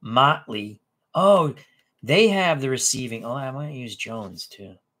 Motley. Oh, they have the receiving. Oh, I might use Jones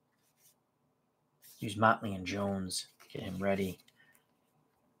too. Use Motley and Jones. Get him ready.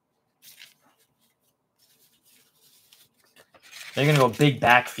 They're going to go big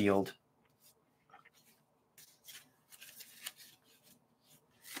backfield.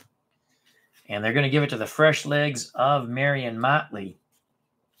 And they're going to give it to the fresh legs of Marion Motley.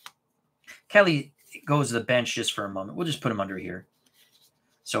 Kelly goes to the bench just for a moment. We'll just put him under here.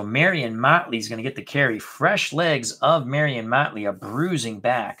 So Marion Motley is going to get the carry. Fresh legs of Marion Motley, a bruising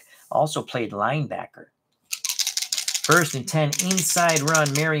back. Also played linebacker. 1st and 10, inside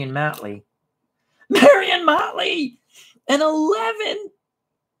run, Marion Motley. Marion Motley! An 11!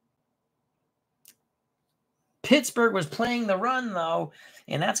 Pittsburgh was playing the run, though,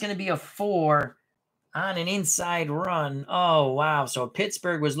 and that's going to be a 4 on an inside run. Oh, wow. So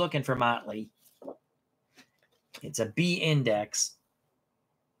Pittsburgh was looking for Motley. It's a B index.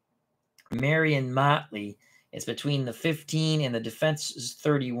 Marion Motley is between the 15 and the defense is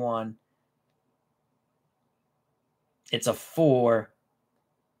 31. It's a 4.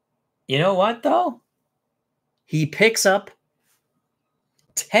 You know what, though? He picks up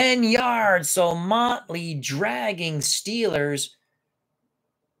 10 yards. So Motley dragging Steelers.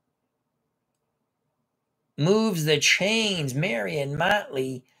 Moves the chains, Marion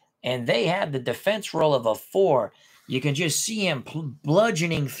Motley, and they had the defense roll of a 4. You can just see him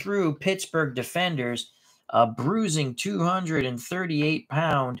bludgeoning through Pittsburgh defenders, a bruising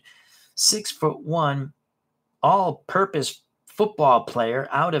 238-pound, 6'1", all-purpose football player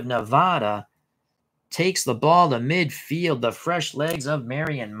out of Nevada. Takes the ball to midfield. The fresh legs of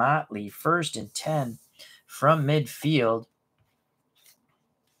Marion Motley, 1st and 10 from midfield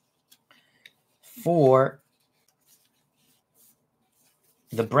for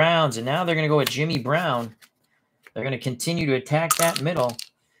the Browns. And now they're going to go with Jimmy Brown. They're going to continue to attack that middle.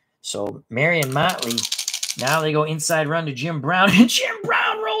 So Marion Motley, now they go inside run to Jim Brown. And Jim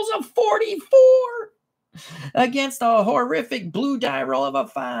Brown rolls a 44 against a horrific blue die roll of a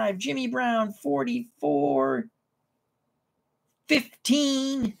 5. Jimmy Brown, 44.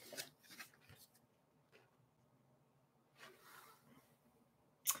 15.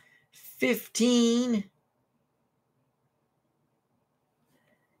 15.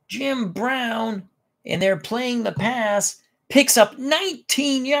 Jim Brown, and they're playing the pass, picks up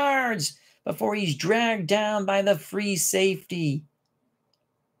 19 yards before he's dragged down by the free safety.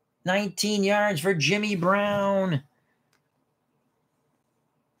 19 yards for Jimmy Brown.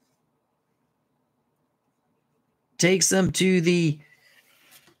 takes them to the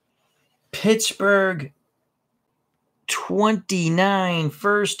Pittsburgh 29,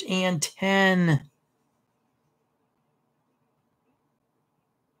 1st and 10.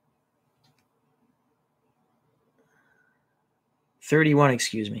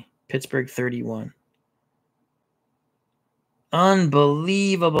 Excuse me. Pittsburgh 31.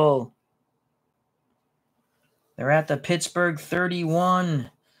 Unbelievable. They're at the Pittsburgh 31.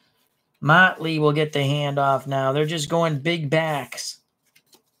 Motley will get the handoff now. They're just going big backs.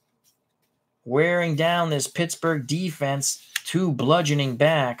 Wearing down this Pittsburgh defense. 2 bludgeoning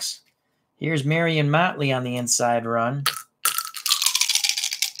backs. Here's Marion Motley on the inside run.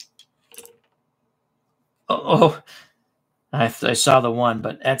 Oh, I saw the one,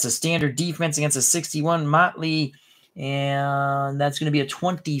 but that's a standard defense against a 61 Motley, and that's going to be a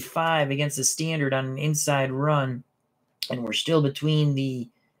 25 against the standard on an inside run. And we're still between the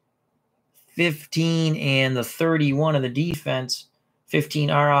 15 and the 31 of the defense. 15,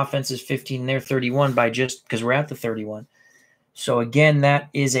 our offense is 15, they're 31 by just because we're at the 31. So again, that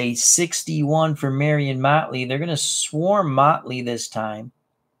is a 61 for Marion Motley. They're going to swarm Motley this time.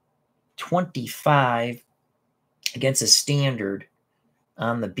 25 against a standard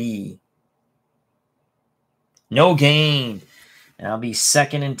on the B. No gain. And I'll be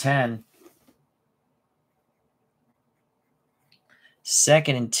 2nd and 10.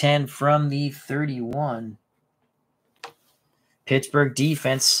 2nd and 10 from the 31. Pittsburgh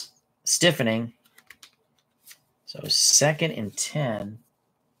defense stiffening. So 2nd and 10.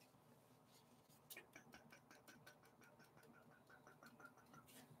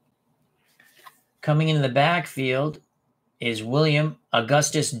 Coming into the backfield is William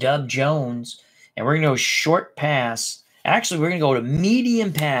Augustus Dub Jones. And we're going to go short pass. Actually, we're going to go to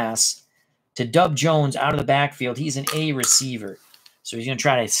medium pass to Dub Jones out of the backfield. He's an A receiver. So he's going to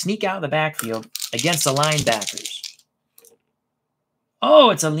try to sneak out of the backfield against the linebackers.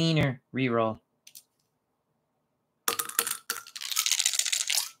 Oh, it's a leaner reroll.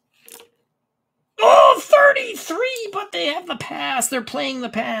 Oh, 33, but they have the pass. They're playing the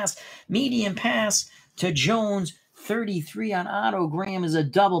pass. Medium pass to Jones. 33 on Otto Graham is a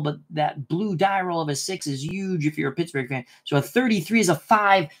double, but that blue die roll of a 6 is huge if you're a Pittsburgh fan. So a 33 is a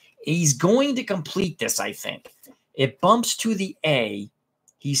 5. He's going to complete this, I think. It bumps to the A.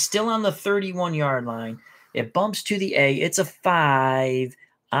 He's still on the 31-yard line. It bumps to the A. It's a 5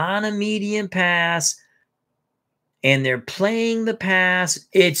 on a medium pass. And they're playing the pass.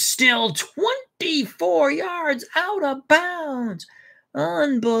 It's still 24 yards out of bounds.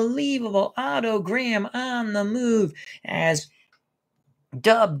 Unbelievable. Otto Graham on the move as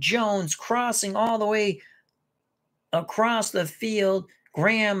Dub Jones crossing all the way across the field.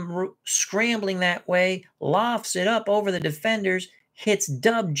 Graham scrambling that way, lofts it up over the defenders, hits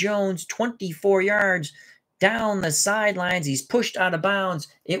Dub Jones 24 yards down the sidelines. He's pushed out of bounds.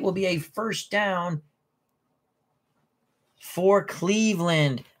 It will be a 1st down for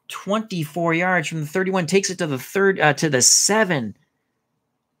Cleveland. 24 yards from the 31, takes it to the to the 7.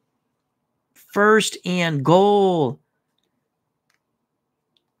 1st and goal.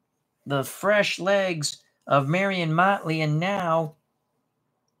 The fresh legs of Marion Motley, and now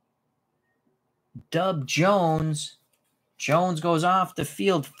Dub Jones. Jones goes off the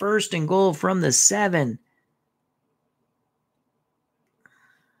field. 1st and goal from the 7.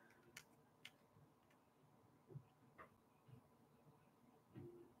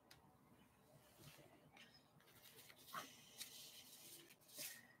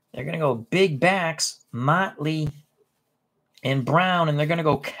 They're going to go big backs, Motley and Brown, and they're going to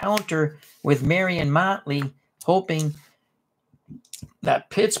go counter with Marion Motley, hoping that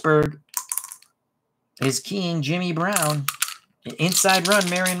Pittsburgh is keying Jimmy Brown. Inside run,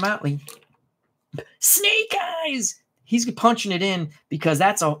 Marion Motley. Snake eyes! He's punching it in because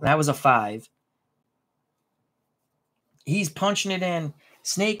that was a 5. He's punching it in.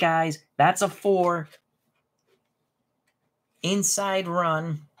 Snake eyes, that's a 4. Inside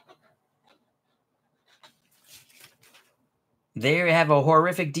run. There you have a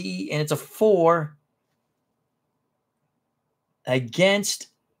horrific D, and it's a 4 against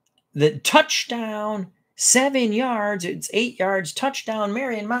the touchdown. 7 yards. It's 8 yards. Touchdown.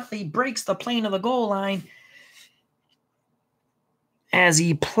 Marion Motley breaks the plane of the goal line as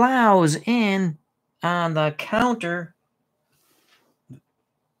he plows in on the counter.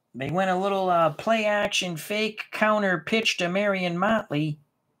 They went a little play action fake counter pitch to Marion Motley.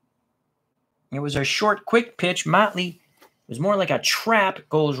 It was a short, quick pitch. Motley was more like a trap,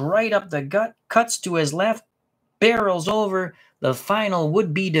 goes right up the gut, cuts to his left, barrels over the final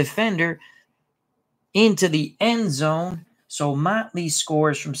would-be defender into the end zone. So Motley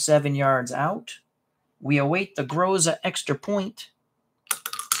scores from 7 yards out. We await the Groza extra point.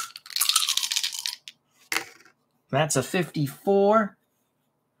 That's a 54.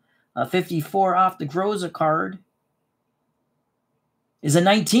 A 54 off the Groza card is a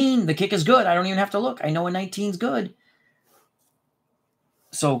 19. The kick is good. I don't even have to look. I know a 19 is good.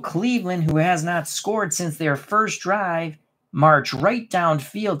 So Cleveland, who has not scored since their first drive, march right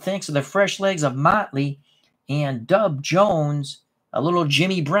downfield thanks to the fresh legs of Motley and Dub Jones. A little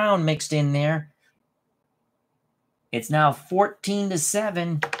Jimmy Brown mixed in there. It's now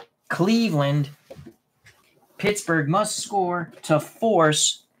 14-7. Cleveland. Pittsburgh must score to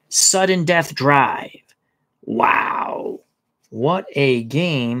force sudden death drive. Wow. What a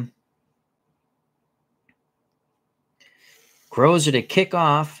game. Groza to kick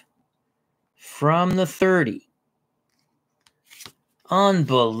off from the 30.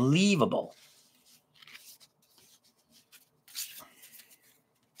 Unbelievable.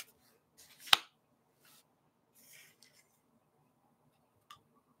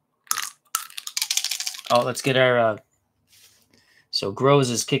 Oh, let's get our... So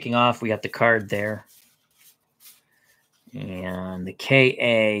Groza is kicking off. We got the card there. And the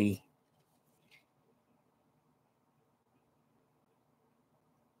KA...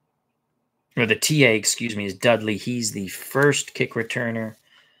 Or the TA, excuse me, is Dudley. He's the first kick returner.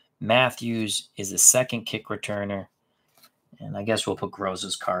 Matthews is the second kick returner. And I guess we'll put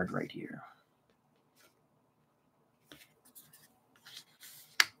Groza's card right here.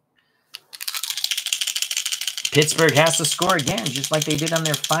 Pittsburgh has to score again, just like they did on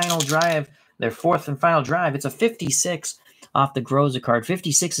their final drive, their fourth and final drive. It's a 56 off the Groza card.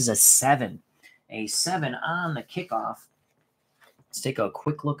 56 is a 7. A 7 on the kickoff. Let's take a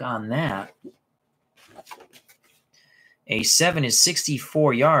quick look on that. A 7 is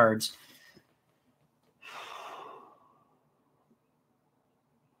 64 yards.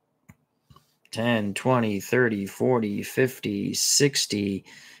 $10, $20, $30, $40, $50, $60,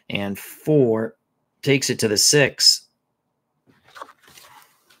 and 4 takes it to the 6.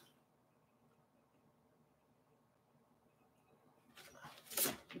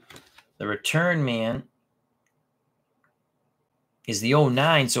 The return man is the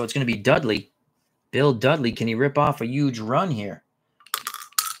 09, so it's going to be Dudley. Bill Dudley, can he rip off a huge run here?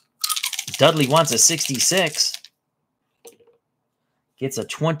 Dudley wants a 66. Gets a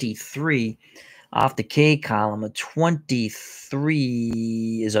 23 off the K column. A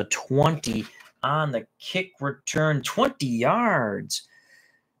 23 is a 20 on the kick return. 20 yards.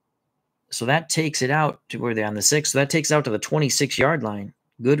 So that takes it out to where they're on the 6. So that takes it out to the 26-yard line.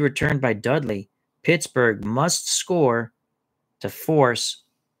 Good return by Dudley. Pittsburgh must score to force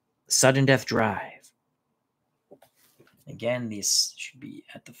sudden death drive. Again, this should be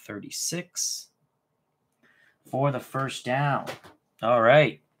at the 36 for the first down. All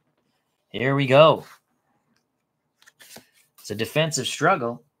right, here we go. It's a defensive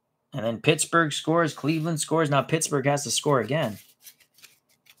struggle, and then Pittsburgh scores, Cleveland scores. Now Pittsburgh has to score again.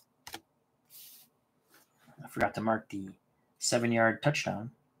 I forgot to mark the 7-yard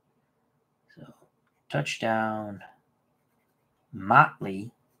touchdown. So, touchdown, Motley.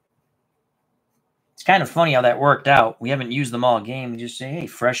 It's kind of funny how that worked out. We haven't used them all game. We just say, hey,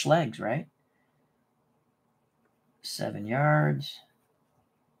 fresh legs, right? 7 yards.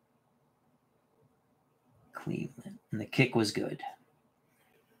 Cleveland. And the kick was good.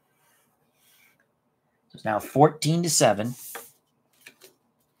 So it's now 14-7.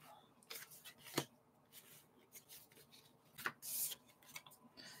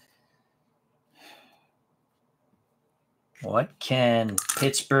 What can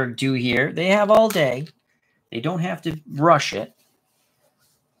Pittsburgh do here? They have all day. They don't have to rush it.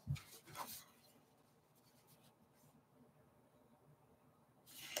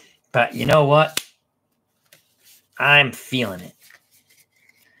 But you know what? I'm feeling it.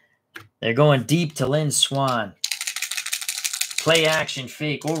 They're going deep to Lynn Swan. Play action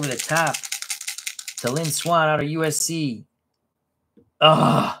fake over the top to Lynn Swan out of USC.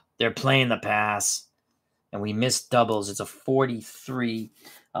 They're playing the pass. And we missed doubles. It's a 43.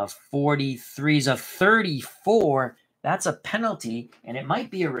 A 43 is a 34. That's a penalty, and it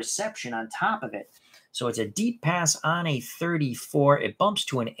might be a reception on top of it. So it's a deep pass on a 34. It bumps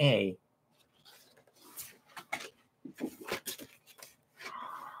to an A.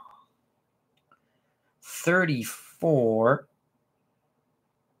 $34.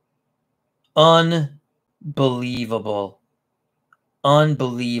 Unbelievable.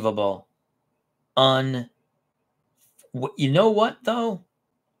 Unbelievable. You know what, though?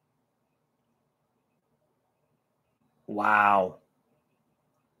 Wow.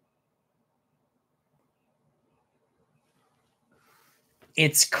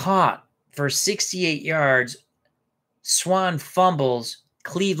 It's caught for 68 yards. Swan fumbles.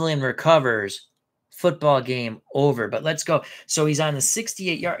 Cleveland recovers. Football game over. But let's go. So he's on the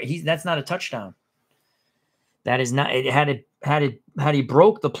 68-yard. That's not a touchdown. That is not. It had he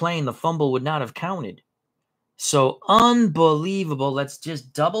broke the plane, the fumble would not have counted. So unbelievable. Let's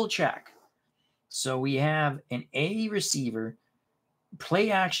just double check. So we have an A receiver, play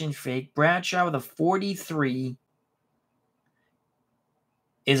action fake. Bradshaw with a 43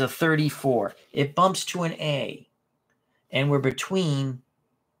 is a 34. It bumps to an A. And we're between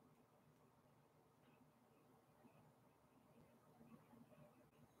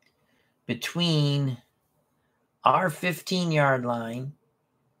our 15-yard line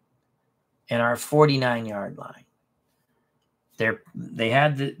and our 49-yard line. They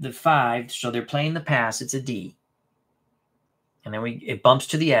had the 5, so they're playing the pass. It's a D. And then it bumps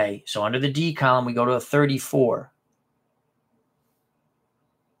to the A. So under the D column, we go to a 34.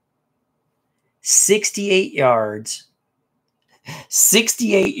 68 yards.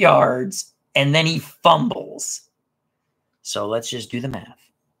 68 yards, and then he fumbles. So let's just do the math.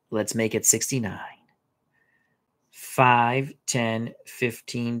 Let's make it 69. 5, 10,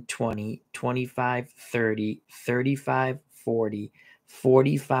 15, 20, 25, 30, 35, 40,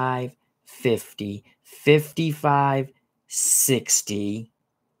 45, 50, 55, 60.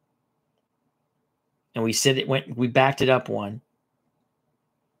 And we backed it up one.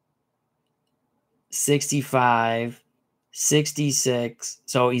 65, 66.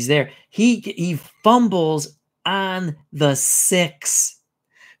 So he's there. He fumbles on the 6,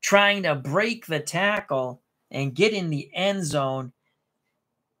 trying to break the tackle and get in the end zone.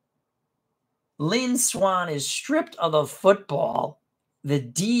 Lynn Swan is stripped of the football. The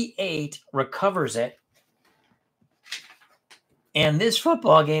D8 recovers it. And this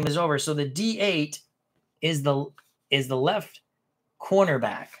football game is over. So the D8 is the left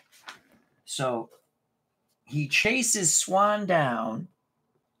cornerback. So he chases Swan down,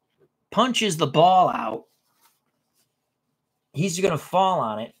 punches the ball out. He's going to fall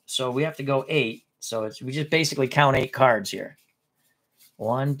on it. So we have to go 8. So we just basically count 8 cards here.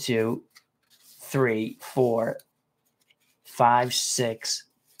 1, 2, 3, 4, 5, 6,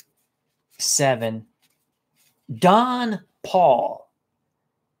 7. Don Paul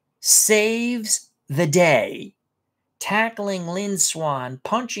saves the day, tackling Lynn Swan,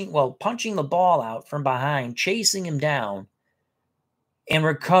 punching the ball out from behind, chasing him down, and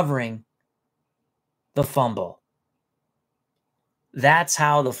recovering the fumble. That's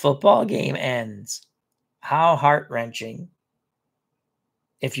how the football game ends. How heart-wrenching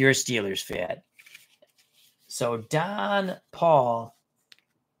if you're a Steelers fan. So Don Paul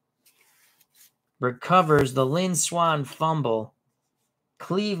recovers the Lynn Swan fumble.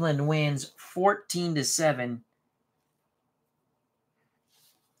 Cleveland wins 14-7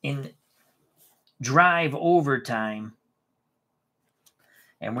 in drive overtime.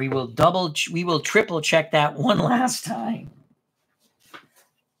 And we will triple check that one last time.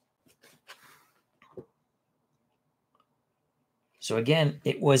 So again,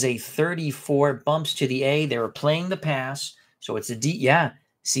 it was a 34, bumps to the A. They were playing the pass. So it's a D. Yeah,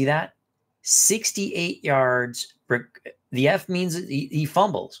 see that? 68 yards. The F means he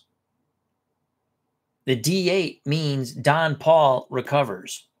fumbles. The D8 means Don Paul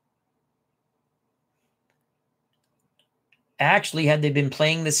recovers. Actually, had they been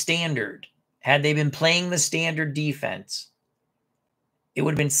playing the standard defense, it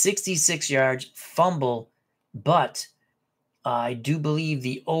would have been 66 yards, fumble, but I do believe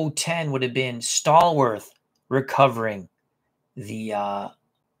the 0-10 would have been Stallworth recovering the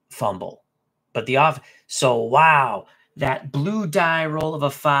fumble. But so wow, that blue die roll of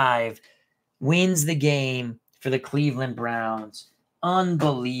a 5 wins the game for the Cleveland Browns.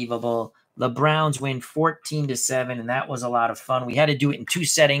 Unbelievable. The Browns win 14-7, and that was a lot of fun. We had to do it in 2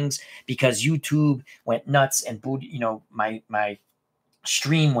 settings because YouTube went nuts and my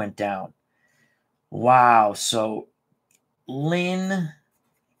stream went down. Wow. So Lynn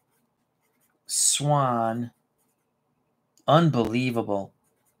Swan, unbelievable.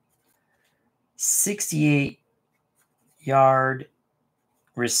 68-yard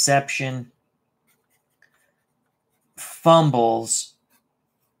reception, fumbles.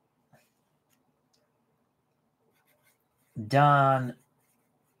 Don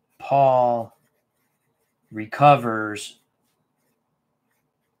Paul recovers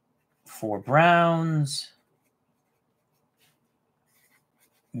for Browns.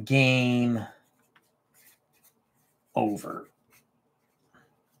 Game over.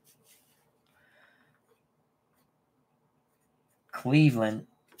 Cleveland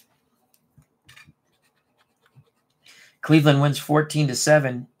wins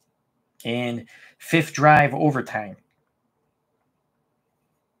 14-7. in 5th drive overtime.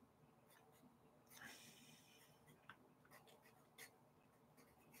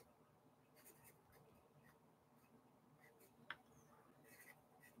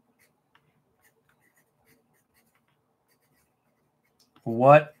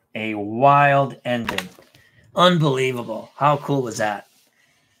 What a wild ending. Unbelievable. How cool was that?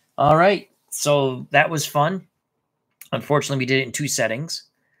 All right. So that was fun. Unfortunately, we did it in 2 settings.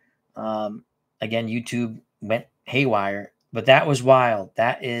 Again, YouTube went haywire, but that was wild.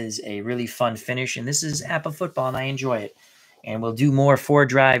 That is a really fun finish. And this is APBA football, and I enjoy it. And we'll do more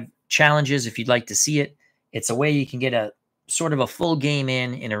 4-drive challenges if you'd like to see it. It's a way you can get a sort of a full game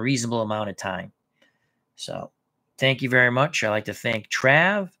in a reasonable amount of time. So thank you very much. I'd like to thank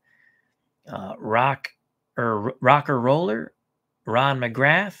Trav, Rocker Roller, Ron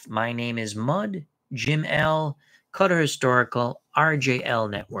McGrath. My name is Mud, Jim L, Cutter Historical, RJL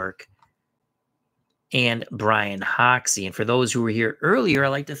Network, and Brian Hoxie. And for those who were here earlier, I'd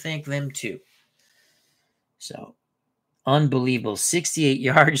like to thank them too. So unbelievable. 68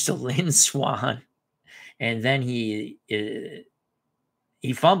 yards to Lynn Swan. And then he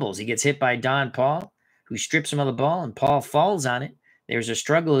fumbles. He gets hit by Don Paul, who strips him of the ball, and Paul falls on it. There's a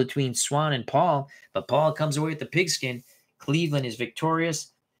struggle between Swan and Paul, but Paul comes away with the pigskin. Cleveland is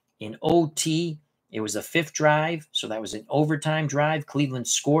victorious in OT. It was a 5th drive, so that was an overtime drive. Cleveland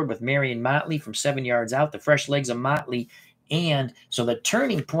scored with Marion Motley from 7 yards out, the fresh legs of Motley. And so the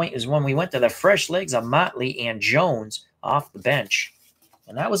turning point is when we went to the fresh legs of Motley and Jones off the bench.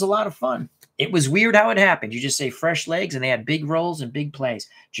 And that was a lot of fun. It was weird how it happened. You just say fresh legs, and they had big rolls and big plays.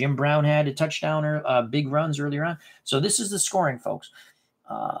 Jim Brown had a touchdown or big runs earlier on. So this is the scoring, folks.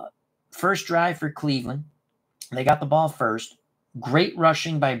 First drive for Cleveland. They got the ball first. Great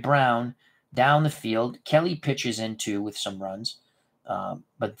rushing by Brown down the field. Kelly pitches in too with some runs.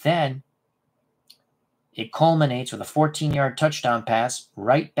 But then it culminates with a 14-yard touchdown pass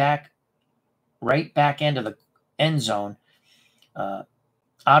right back end of the end zone.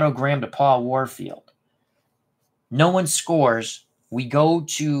 Autogram to Paul Warfield. No one scores. We go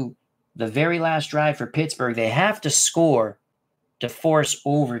to the very last drive for Pittsburgh. They have to score to force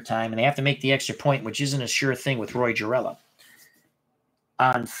overtime, and they have to make the extra point, which isn't a sure thing with Roy Girella.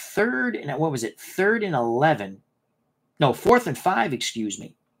 On 4th and 5, excuse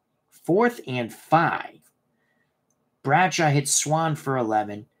me. 4th and 5. Bradshaw hits Swan for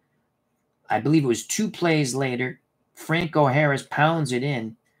 11. I believe it was 2 plays later. Franco Harris pounds it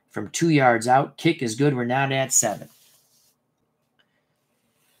in from 2 yards out. Kick is good. We're now at 7.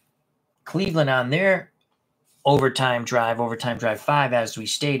 Cleveland on their overtime drive 5, as we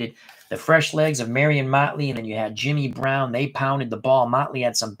stated. The fresh legs of Marion Motley, and then you had Jimmy Brown. They pounded the ball. Motley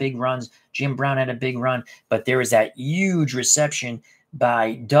had some big runs. Jim Brown had a big run, but there was that huge reception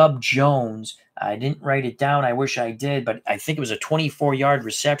by Dub Jones. I didn't write it down. I wish I did, but I think it was a 24-yard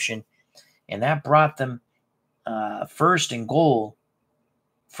reception, and that brought them first and goal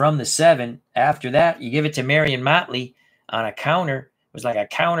from the 7. After that, you give it to Marion Motley on a counter. It was like a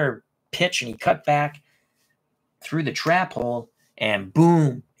counter pitch, and he cut back through the trap hole, and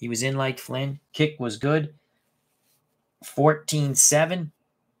boom, he was in like Flynn. Kick was good. 14-7.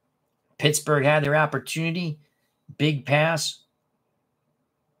 Pittsburgh had their opportunity. Big pass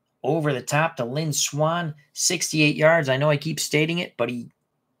over the top to Lynn Swan. 68 yards. I know I keep stating it, but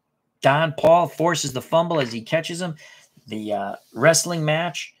Don Paul forces the fumble as he catches him. The wrestling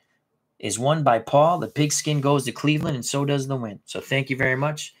match is won by Paul. The pigskin goes to Cleveland, and so does the win. So thank you very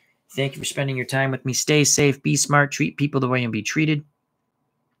much. Thank you for spending your time with me. Stay safe, be smart, treat people the way you be treated.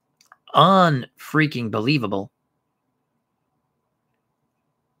 Unfreaking believable.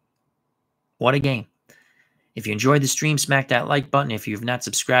 What a game. If you enjoyed the stream, smack that like button. If you've not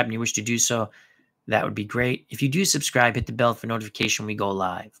subscribed and you wish to do so, that would be great. If you do subscribe, hit the bell for notification when we go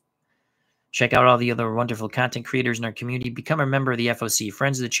live. Check out all the other wonderful content creators in our community. Become a member of the FOC,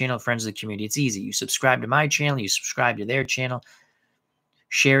 friends of the channel, friends of the community. It's easy. You subscribe to my channel, you subscribe to their channel.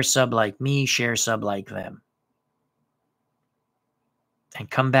 Share sub like me, share sub like them. And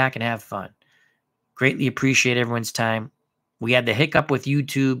come back and have fun. Greatly appreciate everyone's time. We had the hiccup with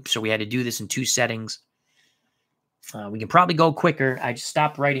YouTube, so we had to do this in 2 settings. We can probably go quicker. I just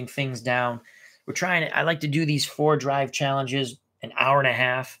stopped writing things down. I like to do these 4-drive challenges an hour and a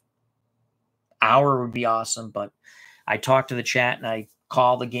half. Hour would be awesome, but I talk to the chat and I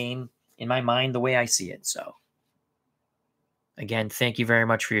call the game in my mind the way I see it. So again, thank you very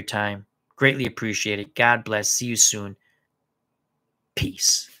much for your time. Greatly appreciate it. God bless. See you soon.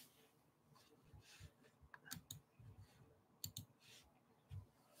 Peace.